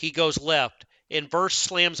 He goes left, and Burst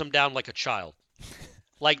slams him down like a child.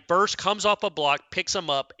 Like Burst comes off a block, picks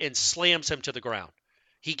him up, and slams him to the ground.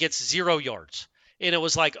 He gets 0 yards. And it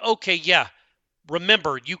was like, okay, yeah,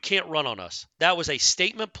 remember, you can't run on us. That was a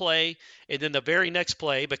statement play. And then the very next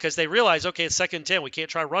play, because they realize, okay, it's 2nd and 10, we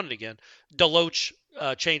can't try running again. Deloach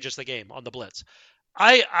changes the game on the blitz.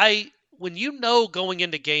 When you know going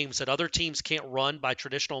into games that other teams can't run by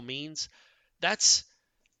traditional means,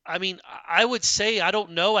 I would say, I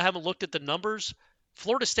don't know, I haven't looked at the numbers.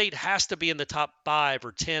 Florida State has to be in the top 5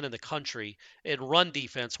 or 10 in the country in run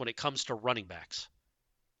defense when it comes to running backs.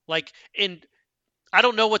 I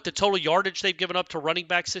don't know what the total yardage they've given up to running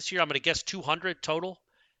backs this year. I'm going to guess 200 total.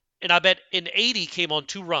 And I bet 80 came on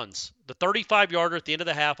 2 runs. The 35-yarder at the end of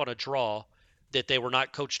the half on a draw that they were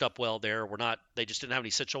not coached up well there. They just didn't have any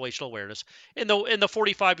situational awareness. And the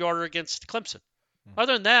 45-yarder against Clemson.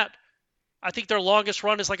 Other than that, I think their longest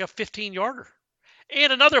run is like a 15-yarder.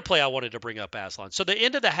 And another play I wanted to bring up, Aslan. So the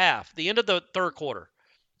end of the half, the end of the third quarter,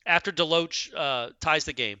 after Deloach ties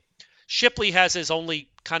the game, Shipley has his only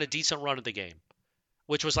kind of decent run of the game,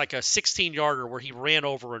 which was like a 16-yarder where he ran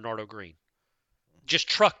over Renardo Green. Just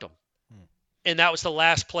trucked him. And that was the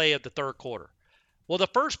last play of the third quarter. Well, the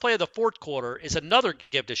first play of the fourth quarter is another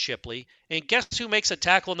give to Shipley, and guess who makes a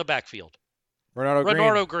tackle in the backfield?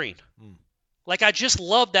 Renardo Green. Like, I just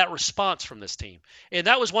love that response from this team. And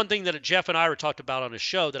that was one thing that Jeff and I talked about on his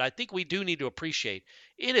show that I think we do need to appreciate.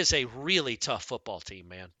 It is a really tough football team,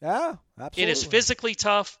 man. Yeah, absolutely. It is physically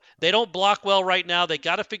tough. They don't block well right now. They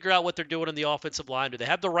got to figure out what they're doing in the offensive line. Do they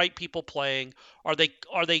have the right people playing? Are they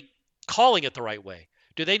calling it the right way?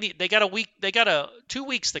 They got 2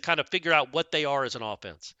 weeks to kind of figure out what they are as an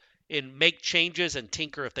offense and make changes and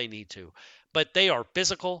tinker if they need to. But they are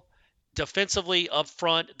physical. Defensively up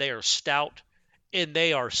front, they are stout. And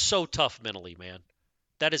they are so tough mentally, man.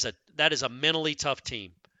 That is a mentally tough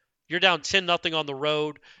team. You're down 10-0 on the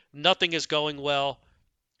road. Nothing is going well.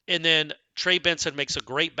 And then Trey Benson makes a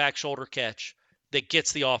great back shoulder catch that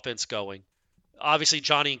gets the offense going. Obviously,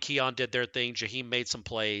 Johnny and Keon did their thing. Jaheim made some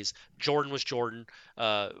plays. Jordan was Jordan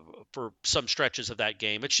for some stretches of that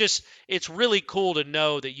game. It's really cool to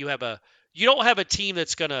know that you don't have a team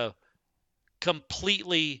that's going to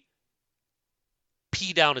completely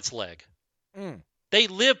pee down its leg. They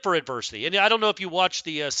live for adversity. And I don't know if you watched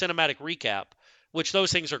the cinematic recap, which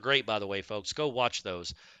those things are great, by the way, folks. Go watch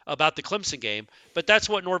those about the Clemson game. But that's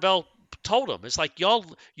what Norvell told them. It's like,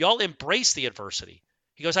 y'all embrace the adversity.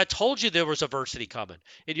 He goes, I told you there was adversity coming.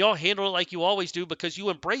 And y'all handle it like you always do because you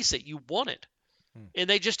embrace it. You want it. And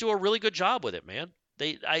they just do a really good job with it, man.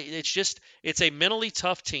 It's a mentally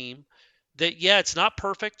tough team that, yeah, it's not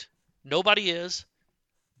perfect. Nobody is.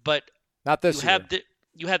 But not this year.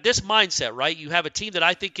 You have this mindset, right? You have a team that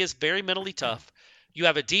I think is very mentally tough. You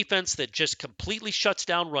have a defense that just completely shuts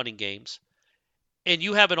down running games. And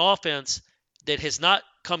you have an offense that has not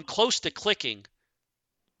come close to clicking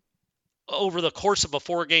over the course of a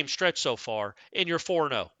 4-game stretch so far, and you're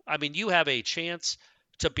 4-0. I mean, you have a chance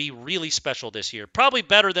to be really special this year. Probably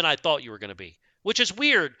better than I thought you were going to be, which is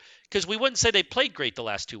weird because we wouldn't say they played great the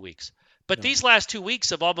last 2 weeks. But these last 2 weeks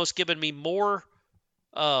have almost given me more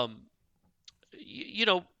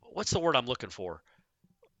what's the word I'm looking for?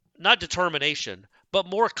 Not determination, but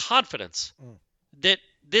more confidence that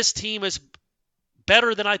this team is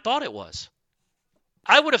better than I thought it was.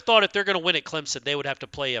 I would have thought if they're going to win at Clemson, they would have to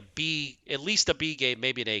play at least a B game,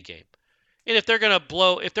 maybe an A game. And if they're going to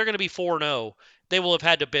be 4-0, they will have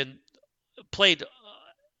had to been played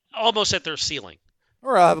almost at their ceiling.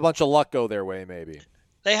 Or have a bunch of luck go their way, maybe.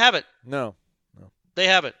 They haven't. No. They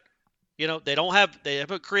haven't. They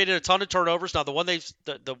haven't created a ton of turnovers. Now the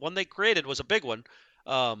one they created was a big one.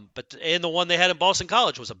 And the one they had in Boston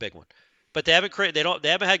College was a big one. But they haven't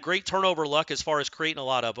had great turnover luck as far as creating a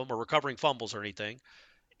lot of them or recovering fumbles or anything.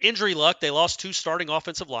 Injury luck, they lost 2 starting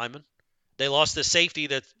offensive linemen. They lost the safety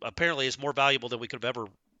that apparently is more valuable than we could have ever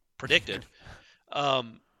predicted.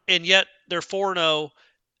 And yet they're 4-0.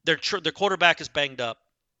 Their quarterback is banged up.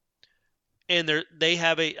 And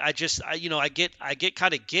I get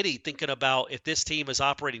kind of giddy thinking about if this team is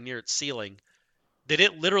operating near its ceiling, that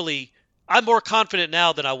it literally, I'm more confident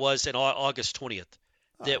now than I was in August 20th.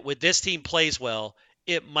 That when this team plays well,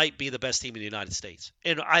 it might be the best team in the United States.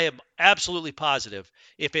 And I am absolutely positive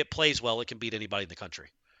if it plays well, it can beat anybody in the country.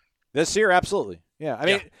 This year, absolutely. Yeah. I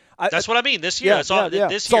mean, that's what I mean. This year. That's all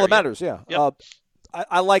that matters. Yeah. Yep.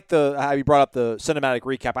 I like how you brought up the cinematic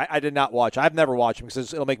recap. I did not watch. I've never watched it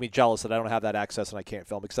because it'll make me jealous that I don't have that access and I can't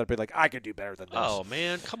film because I'd be like, I could do better than this. Oh,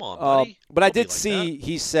 man. Come on, buddy. But I did see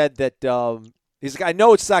he said that he's like, I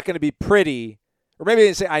know it's not going to be pretty. Or maybe they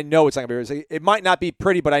didn't say, I know it's not going to be. It might not be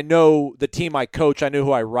pretty, but I know the team I coach. I know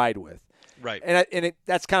who I ride with. Right. And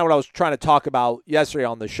that's kind of what I was trying to talk about yesterday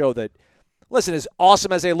on the show. That, listen, as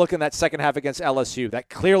awesome as they look in that second half against LSU,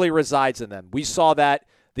 that clearly resides in them. We saw that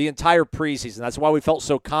the entire preseason. That's why we felt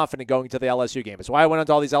so confident going to the LSU game. It's why I went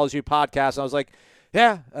onto all these LSU podcasts, and I was like,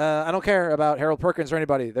 yeah, I don't care about Harold Perkins or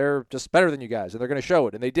anybody. They're just better than you guys, and they're going to show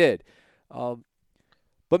it, and they did.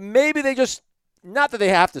 But maybe they just – not that they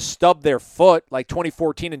have to stub their foot like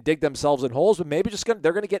 2014 and dig themselves in holes, but maybe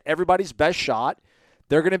they're going to get everybody's best shot.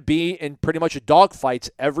 They're going to be in pretty much dogfights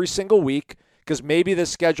every single week because maybe this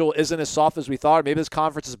schedule isn't as soft as we thought. Maybe this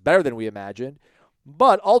conference is better than we imagined.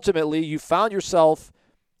 But ultimately, you found yourself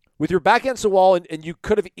with your back against the wall, and you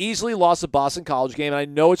could have easily lost the Boston College game. And I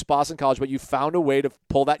know it's Boston College, but you found a way to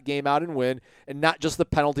pull that game out and win, and not just the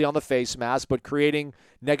penalty on the face mask, but creating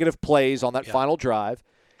negative plays on that final drive.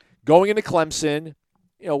 Going into Clemson,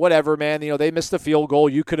 whatever, man. They missed the field goal.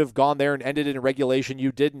 You could have gone there and ended it in regulation.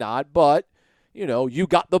 You did not, but you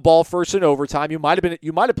got the ball first in overtime. You might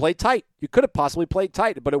have played tight. You could have possibly played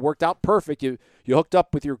tight, but it worked out perfect. You hooked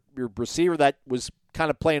up with your receiver that was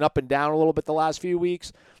kind of playing up and down a little bit the last few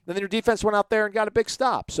weeks. And then your defense went out there and got a big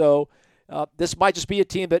stop. So this might just be a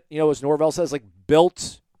team that, as Norvell says, like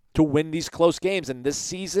built to win these close games. And this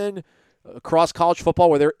season, across college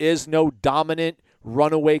football, where there is no dominant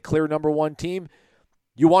runaway clear number one team,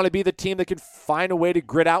 you want to be the team that can find a way to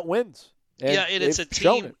grit out wins. And it's a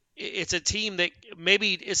team. It's a team that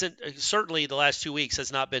maybe isn't, certainly the last 2 weeks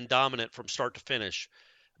has not been dominant from start to finish,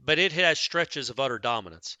 but it has stretches of utter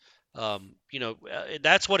dominance.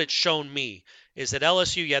 That's what it's shown me is that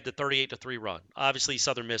LSU, you had the 38-3 run. Obviously,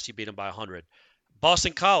 Southern Miss, you beat them by 100.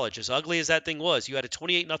 Boston College, as ugly as that thing was, you had a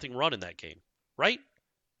 28-0 run in that game, right?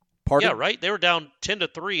 Pardon? Yeah, right. They were down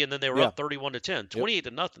 10-3, and then they were up 31-10,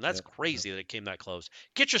 28-0. That's crazy that it came that close.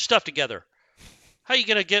 Get your stuff together. How are you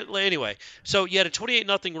going to get anyway? So you had a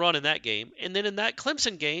 28-0 run in that game, and then in that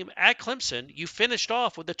Clemson game at Clemson, you finished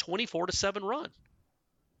off with a 24-7 run.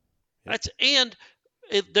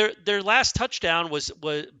 Their last touchdown was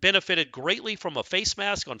benefited greatly from a face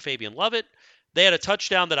mask on Fabian Lovett. They had a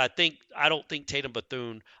touchdown that I don't think Tatum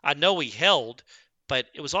Bethune. I know he held, but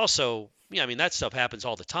it was also. Yeah, I mean, that stuff happens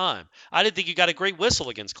all the time. I didn't think you got a great whistle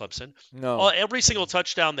against Clemson. No. Every single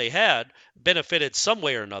touchdown they had benefited some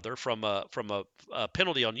way or another from a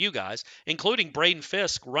penalty on you guys, including Braden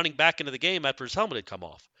Fisk running back into the game after his helmet had come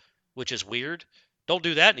off, which is weird. Don't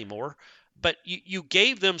do that anymore. But you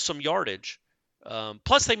gave them some yardage.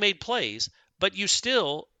 Plus, they made plays. But you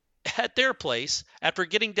still, at their place, after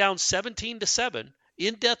getting down 17-7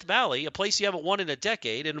 in Death Valley, a place you haven't won in a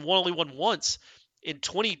decade and only won once in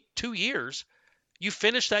 22 years, you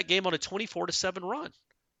finished that game on a 24-7 run.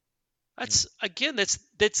 That's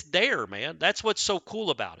there, man. That's what's so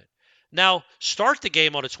cool about it. Now, start the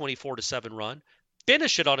game on a 24-7 run,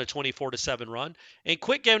 finish it on a 24-7 run, and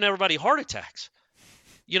quit giving everybody heart attacks.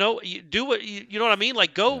 You know what I mean?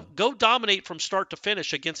 Like go dominate from start to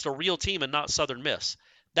finish against a real team and not Southern Miss.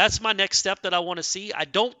 That's my next step that I want to see. I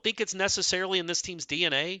don't think it's necessarily in this team's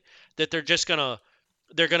DNA that they're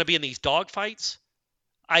gonna be in these dogfights.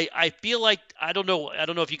 I feel like I don't know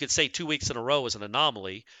if you could say 2 weeks in a row is an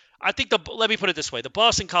anomaly. I think let me put it this way. The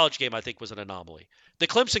Boston College game I think was an anomaly. The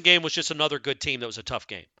Clemson game was just another good team that was a tough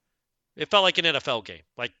game. It felt like an NFL game,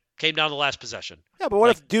 like came down to the last possession. Yeah, but what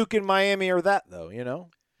if Duke and Miami are that, though,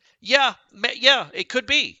 Yeah, it could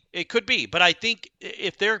be. It could be. But I think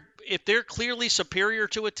if they're clearly superior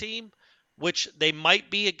to a team, which they might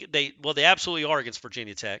be, they absolutely are against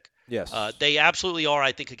Virginia Tech. Yes. They absolutely are,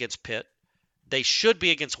 I think, against Pitt. They should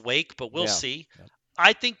be against Wake, but we'll see. Yeah.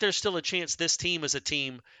 I think there's still a chance this team is a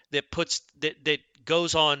team that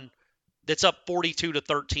goes on, that's up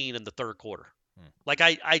 42-13 in the third quarter. Like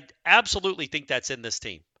I absolutely think that's in this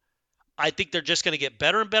team. I think they're just going to get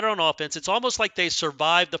better and better on offense. It's almost like they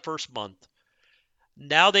survived the first month.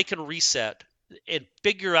 Now they can reset and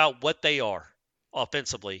figure out what they are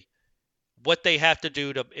offensively, what they have to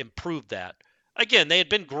do to improve that. Again, they had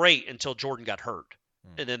been great until Jordan got hurt.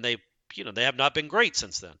 And then they have not been great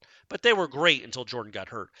since then. But they were great until Jordan got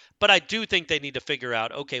hurt. But I do think they need to figure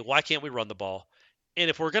out, okay, why can't we run the ball? And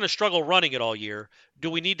if we're going to struggle running it all year, do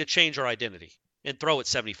we need to change our identity and throw it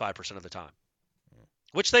 75% of the time?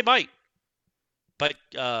 Which they might. But,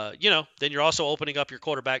 then you're also opening up your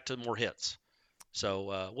quarterback to more hits.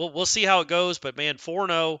 So we'll see how it goes. But, man,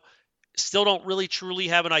 4-0, still don't really truly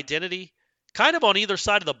have an identity kind of on either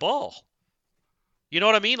side of the ball. You know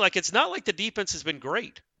what I mean? Like, it's not like the defense has been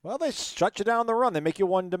great. Well, they shut you down the run. They make you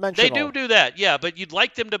one-dimensional. They do that, yeah. But you'd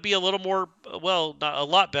like them to be a little more, not a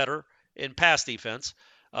lot better in pass defense.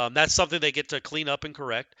 That's something they get to clean up and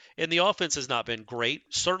correct. And the offense has not been great,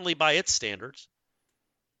 certainly by its standards.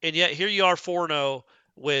 And yet here you are 4-0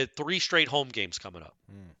 with 3 straight home games coming up.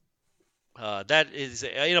 That is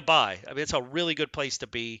in a bye. I mean, it's a really good place to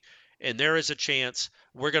be. And there is a chance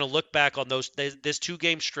we're going to look back on this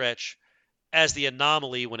 2-game stretch as the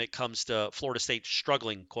anomaly when it comes to Florida State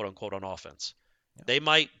struggling, quote unquote, on offense. Yeah. They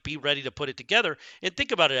might be ready to put it together. And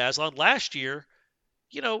think about it, Aslan. Last year,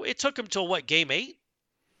 it took them till game 8?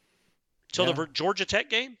 Till the Georgia Tech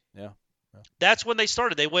game? Yeah. That's when they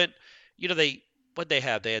started. They went, what'd they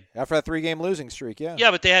have? They had after that 3-game losing streak, yeah.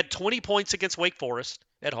 Yeah, but they had 20 points against Wake Forest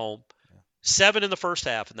at home, 7 in the first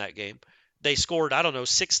half in that game. They scored,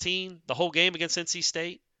 16 the whole game against NC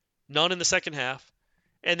State, none in the second half.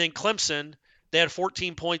 And then Clemson, they had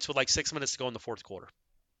 14 points with 6 minutes to go in the fourth quarter.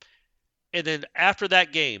 And then after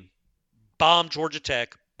that game, bombed Georgia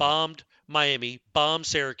Tech, bombed Miami, bombed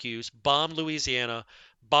Syracuse, bombed Louisiana,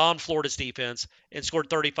 bombed Florida's defense, and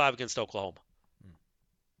scored 35 against Oklahoma.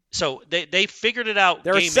 So they figured it out.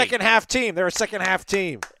 They're a second-half team.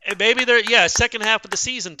 And maybe they're, second half of the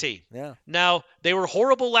season team. Yeah. Now, they were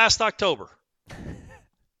horrible last October.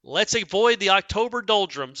 Let's avoid the October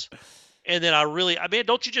doldrums. And then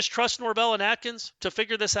don't you just trust Norvell and Atkins to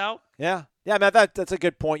figure this out? Yeah. Yeah, man, that's a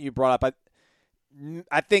good point you brought up.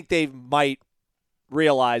 I think they might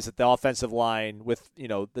realize that the offensive line with,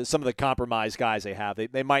 some of the compromised guys they have,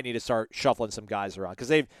 they might need to start shuffling some guys around because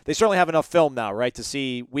they certainly have enough film now, right, to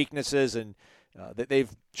see weaknesses and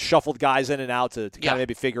they've shuffled guys in and out to kind of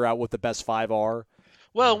maybe figure out what the best 5 are.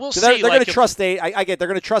 Well, we'll see. They're going to trust 8. I get they're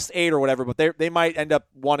going to trust 8 or whatever, but they might end up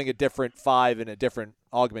wanting a different 5 and a different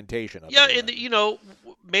augmentation of it. Yeah, and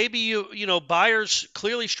maybe Byers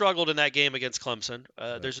clearly struggled in that game against Clemson.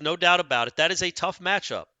 Right. There's no doubt about it. That is a tough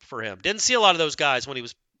matchup for him. Didn't see a lot of those guys when he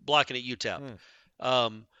was blocking at UTEP.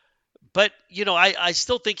 But I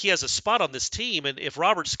still think he has a spot on this team, and if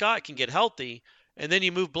Robert Scott can get healthy, and then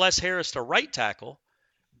you move Bless Harris to right tackle,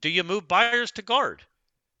 do you move Byers to guard?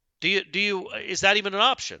 Is that even an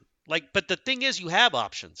option? But the thing is, you have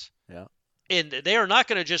options. Yeah. And they are not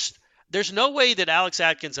going to there's no way that Alex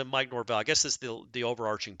Atkins and Mike Norvell, I guess that's the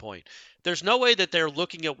overarching point. There's no way that they're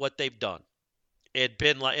looking at what they've done and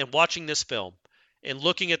watching this film and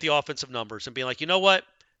looking at the offensive numbers and being like, you know what?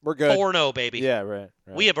 We're good. 4-0, baby. Yeah, right.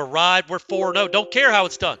 We have arrived. We're 4-0. Don't care how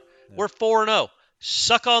it's done. Yeah. We're 4-0.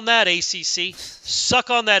 Suck on that, ACC.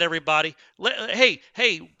 Suck on that, everybody. Hey,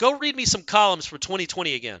 go read me some columns for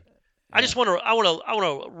 2020 again. I just want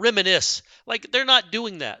to reminisce. They're not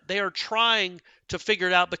doing that. They are trying to figure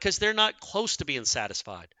it out because they're not close to being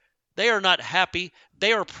satisfied. They are not happy.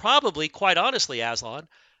 They are probably, quite honestly, Aslan,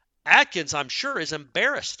 Atkins, I'm sure, is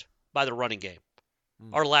embarrassed by the running game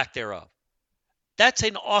or lack thereof. That's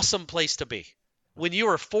an awesome place to be when you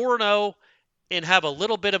are 4-0 and have a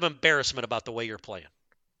little bit of embarrassment about the way you're playing.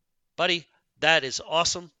 Buddy, that is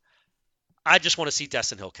awesome. I just want to see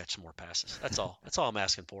Destin Hill catch some more passes. That's all. That's all I'm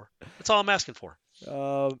asking for.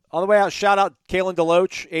 On the way out, shout out Kalen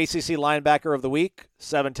DeLoach, ACC linebacker of the week.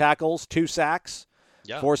 7 tackles, 2 sacks,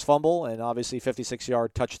 forced fumble, and obviously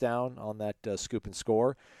 56-yard touchdown on that scoop and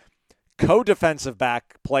score. Co-defensive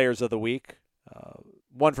back players of the week.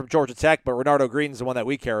 One from Georgia Tech, but Renardo Green's the one that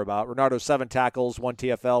we care about. Renardo 7 tackles, 1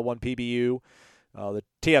 TFL, 1 PBU. The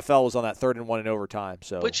TFL was on that 3rd and 1 in overtime.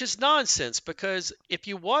 So, which is nonsense, because if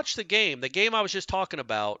you watch the game I was just talking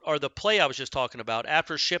about, or the play I was just talking about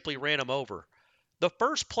after Shipley ran him over, the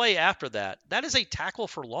first play after that is a tackle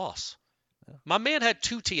for loss. My man had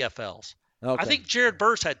 2 TFLs. okay. I think Jared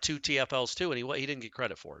Burse had 2 TFLs too, and he didn't get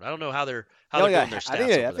credit for it. I don't know how they're doing their stats.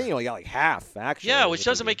 I think he only got like half, actually. Yeah, which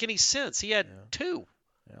doesn't make any sense. He had 2,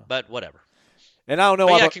 but whatever. And I don't know.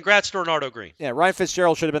 But congrats to Bernardo Green. Yeah, Ryan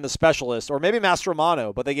Fitzgerald should have been the specialist, or maybe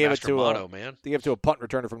Mastromano, but they gave it to a punt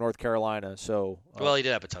returner from North Carolina. So well, he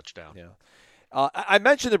did have a touchdown. Yeah. I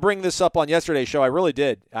mentioned to bring this up on yesterday's show. I really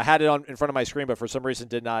did. I had it in front of my screen, but for some reason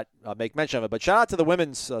did not make mention of it. But shout out to the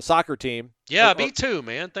women's soccer team. Yeah, me too,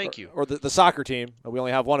 man. Thank you. Or the soccer team. We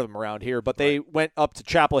only have one of them around here. But they went up to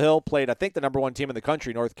Chapel Hill, played, I think, the number 1 team in the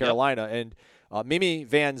country, North Carolina. Yep. And Mimi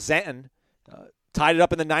Van Zanten tied it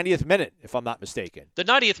up in the 90th minute, if I'm not mistaken. The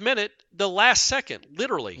 90th minute, the last second,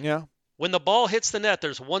 literally. Yeah. When the ball hits the net,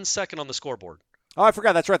 there's 1 second on the scoreboard. Oh, I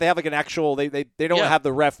forgot. That's right. They have like an actual. They don't have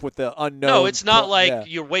the ref with the unknown. No, it's not like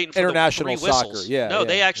you're waiting for international the 3 whistles. Soccer. Yeah. No,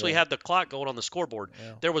 they actually had the clock going on the scoreboard.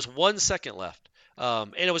 Yeah. There was 1 second left,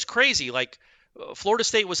 and it was crazy. Like Florida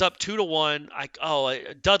State was up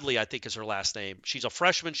 2-1. Dudley, I think is her last name. She's a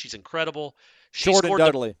freshman. She's incredible. Jordan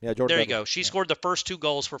Dudley. Jordan Dudley. You go. She scored the first 2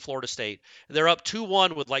 goals for Florida State. They're up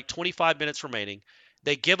 2-1 with like 25 minutes remaining.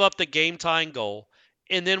 They give up the game-tying goal,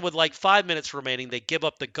 and then with like 5 minutes remaining, they give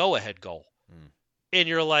up the go-ahead goal. And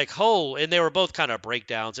you're like, and they were both kind of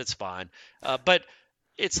breakdowns. It's fine. But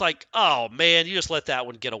it's like, oh, man, you just let that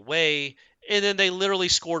one get away. And then they literally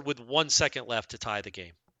scored with 1 second left to tie the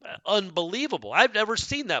game. Unbelievable. I've never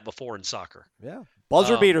seen that before in soccer. Yeah.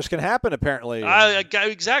 Buzzer beaters can happen, apparently.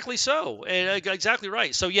 Exactly so. And exactly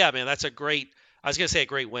right. So, yeah, man, that's a great – I was going to say a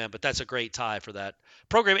great win, but that's a great tie for that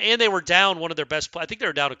program. And they were down one of their best – I think they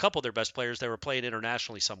were down a couple of their best players. They were playing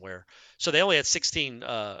internationally somewhere. So they only had 16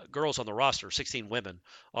 girls on the roster, 16 women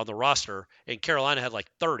on the roster, and Carolina had like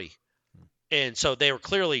 30. And so they were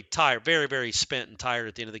clearly tired, very, very spent and tired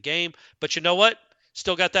at the end of the game. But you know what?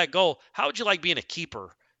 Still got that goal. How would you like being a keeper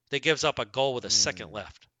that gives up a goal with a second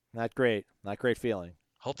left? Not great. Not great feeling.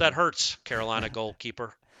 Hope that hurts, Carolina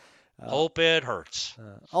goalkeeper. Hope it hurts.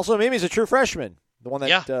 Also, Mimi's a true freshman, the one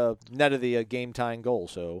that netted the game-tying goal.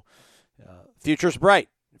 So, future's bright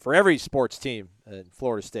for every sports team in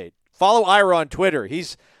Florida State. Follow Ira on Twitter.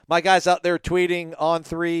 My guy's out there tweeting on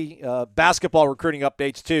 3 basketball recruiting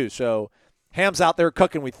updates too. So, Ham's out there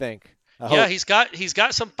cooking, we think. He's got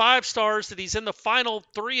some 5 stars that he's in the final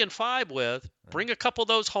 3 and 5 with. Bring a couple of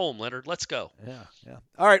those home, Leonard. Let's go. Yeah.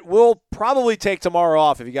 All right, we'll probably take tomorrow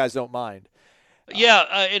off if you guys don't mind.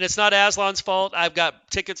 And it's not Aslan's fault. I've got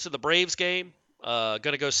tickets to the Braves game. Going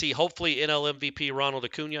to go see, hopefully, NL MVP Ronald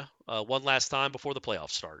Acuna one last time before the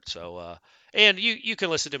playoffs start. So, and you can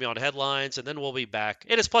listen to me on headlines, and then we'll be back.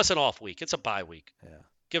 It is plus an off week. It's a bye week. Yeah.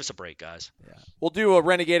 Give us a break, guys. Yeah. We'll do a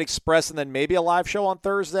Renegade Express and then maybe a live show on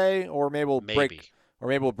Thursday, or maybe we'll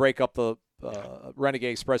break up the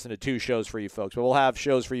Renegade Express into 2 shows for you folks. But we'll have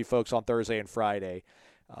shows for you folks on Thursday and Friday.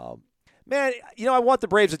 Man, I want the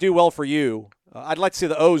Braves to do well for you. I'd like to see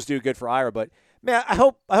the O's do good for Ira, but man, I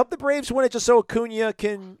hope the Braves win it just so Acuna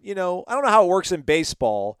can, I don't know how it works in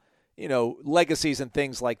baseball, legacies and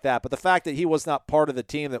things like that. But the fact that he was not part of the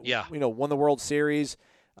team that won the World Series,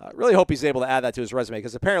 really hope he's able to add that to his resume,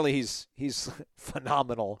 because apparently he's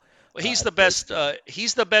phenomenal. Well, he's the best.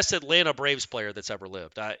 He's the best Atlanta Braves player that's ever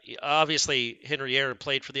lived. Obviously, Henry Aaron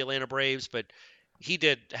played for the Atlanta Braves, but he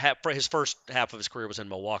did for his first half of his career was in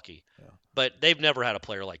Milwaukee. Yeah. But they've never had a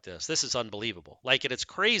player like this. This is unbelievable. And it's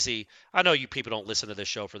crazy. I know you people don't listen to this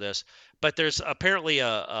show for this, but there's apparently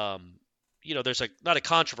there's not a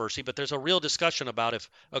controversy, but there's a real discussion about if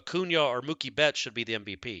Acuna or Mookie Betts should be the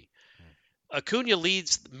MVP. Acuna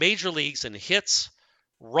leads major leagues in hits,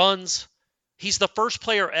 runs. He's the first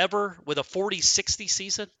player ever with a 40-60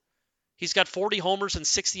 season. He's got 40 homers and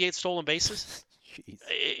 68 stolen bases.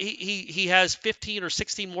 He has 15 or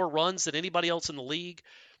 16 more runs than anybody else in the league.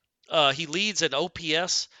 He leads in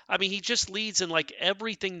OPS. I mean, he just leads in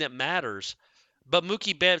everything that matters. But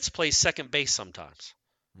Mookie Betts plays second base sometimes.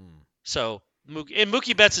 So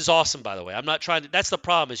Mookie Betts is awesome, by the way. I'm not trying to. That's the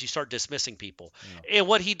problem, is you start dismissing people. Yeah. And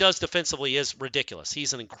what he does defensively is ridiculous.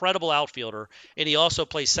 He's an incredible outfielder, and he also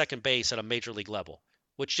plays second base at a major league level,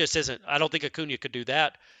 which just isn't. I don't think Acuna could do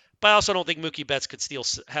that. But I also don't think Mookie Betts could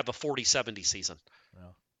have a 40-70 season. Yeah.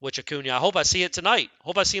 Which Acuna, I hope I see it tonight.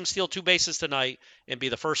 Hope I see him steal 2 bases tonight and be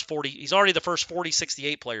the first 40. He's already the first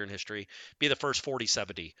 40-68 player in history. Be the first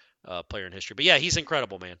 40-70 player in history. But yeah, he's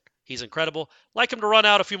incredible, man. He's incredible. Like him to run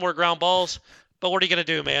out a few more ground balls, But what are you going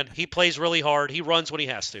to do, man? He plays really hard. He runs when he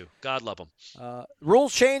has to. God love him.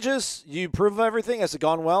 Rules changes. You approve of everything? Has it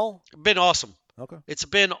gone well? Been awesome. Okay. It's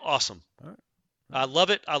been awesome. All right. I love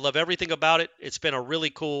it. I love everything about it. It's been a really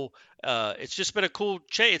cool it's just been a cool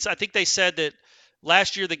change. I think they said that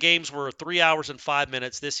last year the games were 3 hours and 5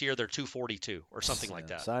 minutes. This year they're 2:42 or something like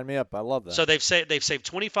that. Sign me up. I love that. So they've saved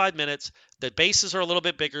 25 minutes. The bases are a little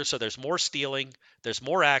bit bigger, so there's more stealing. There's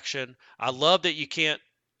more action. I love that you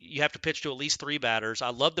have to pitch to at least 3 batters. I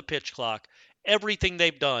love the pitch clock. Everything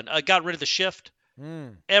they've done. Got rid of the shift.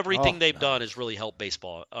 Everything they've done has really helped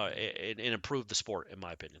baseball and improved the sport, in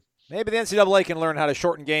my opinion. Maybe the NCAA can learn how to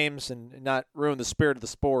shorten games and not ruin the spirit of the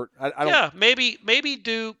sport. I don't. Yeah, maybe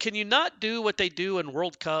can you not do what they do in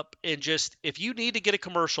World Cup and just, if you need to get a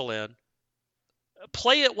commercial in,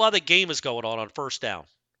 play it while the game is going on first down.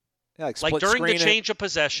 Yeah, like during the change of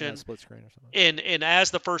possession, yeah, split screen or something. And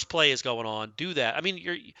as the first play is going on, do that. I mean,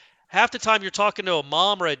 you're half the time you're talking to a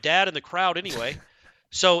mom or a dad in the crowd anyway.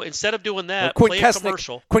 So instead of doing that, play a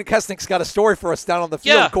commercial. Quinn Kessnick's got a story for us down on the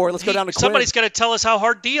field, Corey. Let's go down to Quinn. Somebody's got to tell us how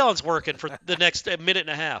hard Dion's working for the next minute and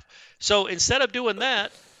a half. So instead of doing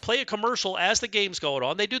that, play a commercial as the game's going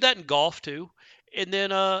on. They do that in golf too. And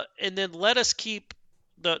then let us keep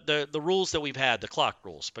the rules that we've had, the clock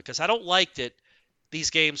rules, because I don't like that these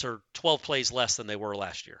games are 12 plays less than they were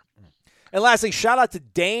last year. And lastly, shout out to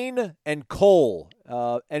Dane and Cole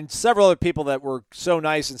and several other people that were so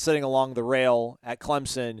nice and sitting along the rail at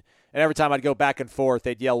Clemson. And every time I'd go back and forth,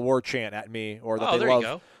 they'd yell war chant at me or that they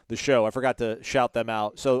love the show. I forgot to shout them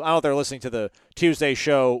out. So I don't know if they're listening to the Tuesday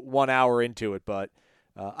show 1 hour into it, but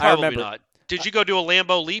I remember. Not. Did you go do a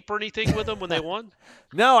Lambeau leap or anything with them when they won?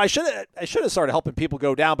 No, I should have started helping people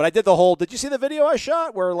go down, but I did the whole. Did you see the video I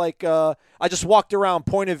shot where I just walked around,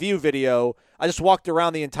 point of view video? I just walked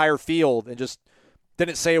around the entire field and just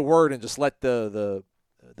didn't say a word and just let the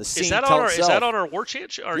scene tell itself. Is that on our War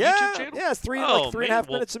Chant YouTube channel? Yeah, it's 3.5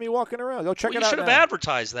 minutes of me walking around. Go check it out. You should have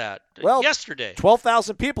advertised that yesterday.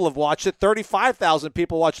 12,000 people have watched it. 35,000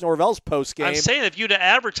 people watched Norvell's post game. I'm saying if you'd have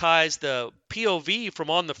advertised the POV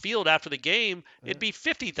from on the field after the game, it'd be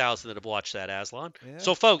 50,000 that have watched that, Aslan. Yeah.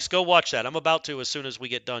 So, folks, go watch that. I'm about to as soon as we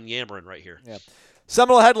get done yammering right here. Yeah.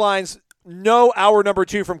 Seminole headlines. No hour number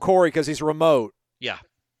 2 from Corey because he's remote. Yeah.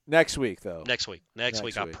 Next week, though. Next week,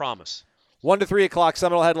 I promise. 1 to 3 o'clock,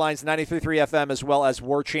 Seminole Headlines, 93.3 FM, as well as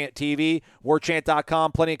War Chant TV,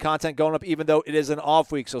 warchant.com. Plenty of content going up, even though it is an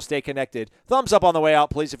off week, so stay connected. Thumbs up on the way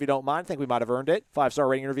out, please, if you don't mind. I think we might have earned it. 5-star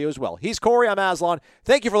rating interview as well. He's Corey. I'm Aslan.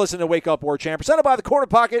 Thank you for listening to Wake Up War Chant, presented by the Corner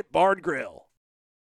Pocket Bar and Grill.